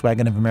by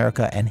Volkswagen of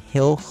America and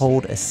Hill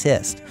Hold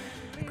Assist.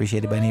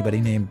 Appreciated by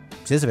anybody named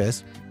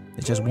Sisyphus.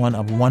 It's just one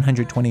of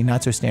 120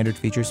 not-so-standard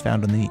features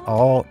found on the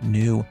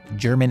all-new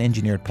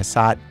German-engineered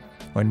Passat.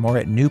 Learn more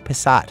at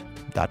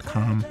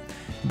newpassat.com.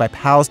 And by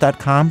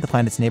pals.com, the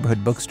Planet's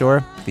neighborhood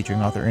bookstore,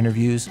 featuring author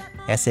interviews,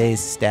 essays,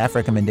 staff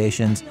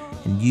recommendations,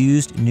 and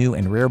used, new,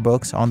 and rare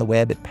books on the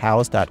web at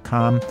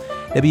pals.com.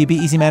 WB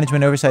Easy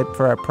Management Oversight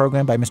for our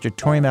program by Mr.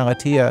 Tori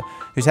Malatia,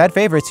 who's had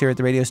favorites here at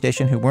the radio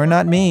station who were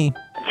not me.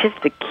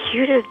 Just the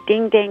cutest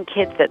ding-dang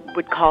kids that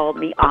would call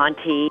me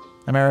auntie.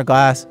 I'm Eric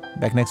Glass,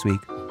 back next week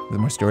with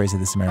more stories of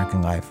This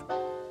American Life.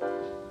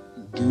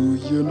 Do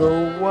you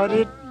know what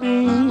it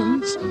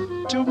means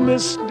to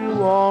miss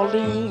New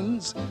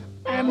Orleans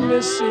and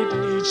miss it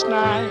each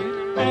night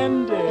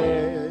and day?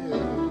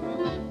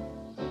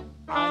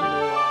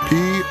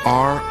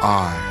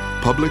 PRI,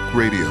 Public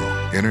Radio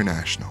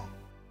International.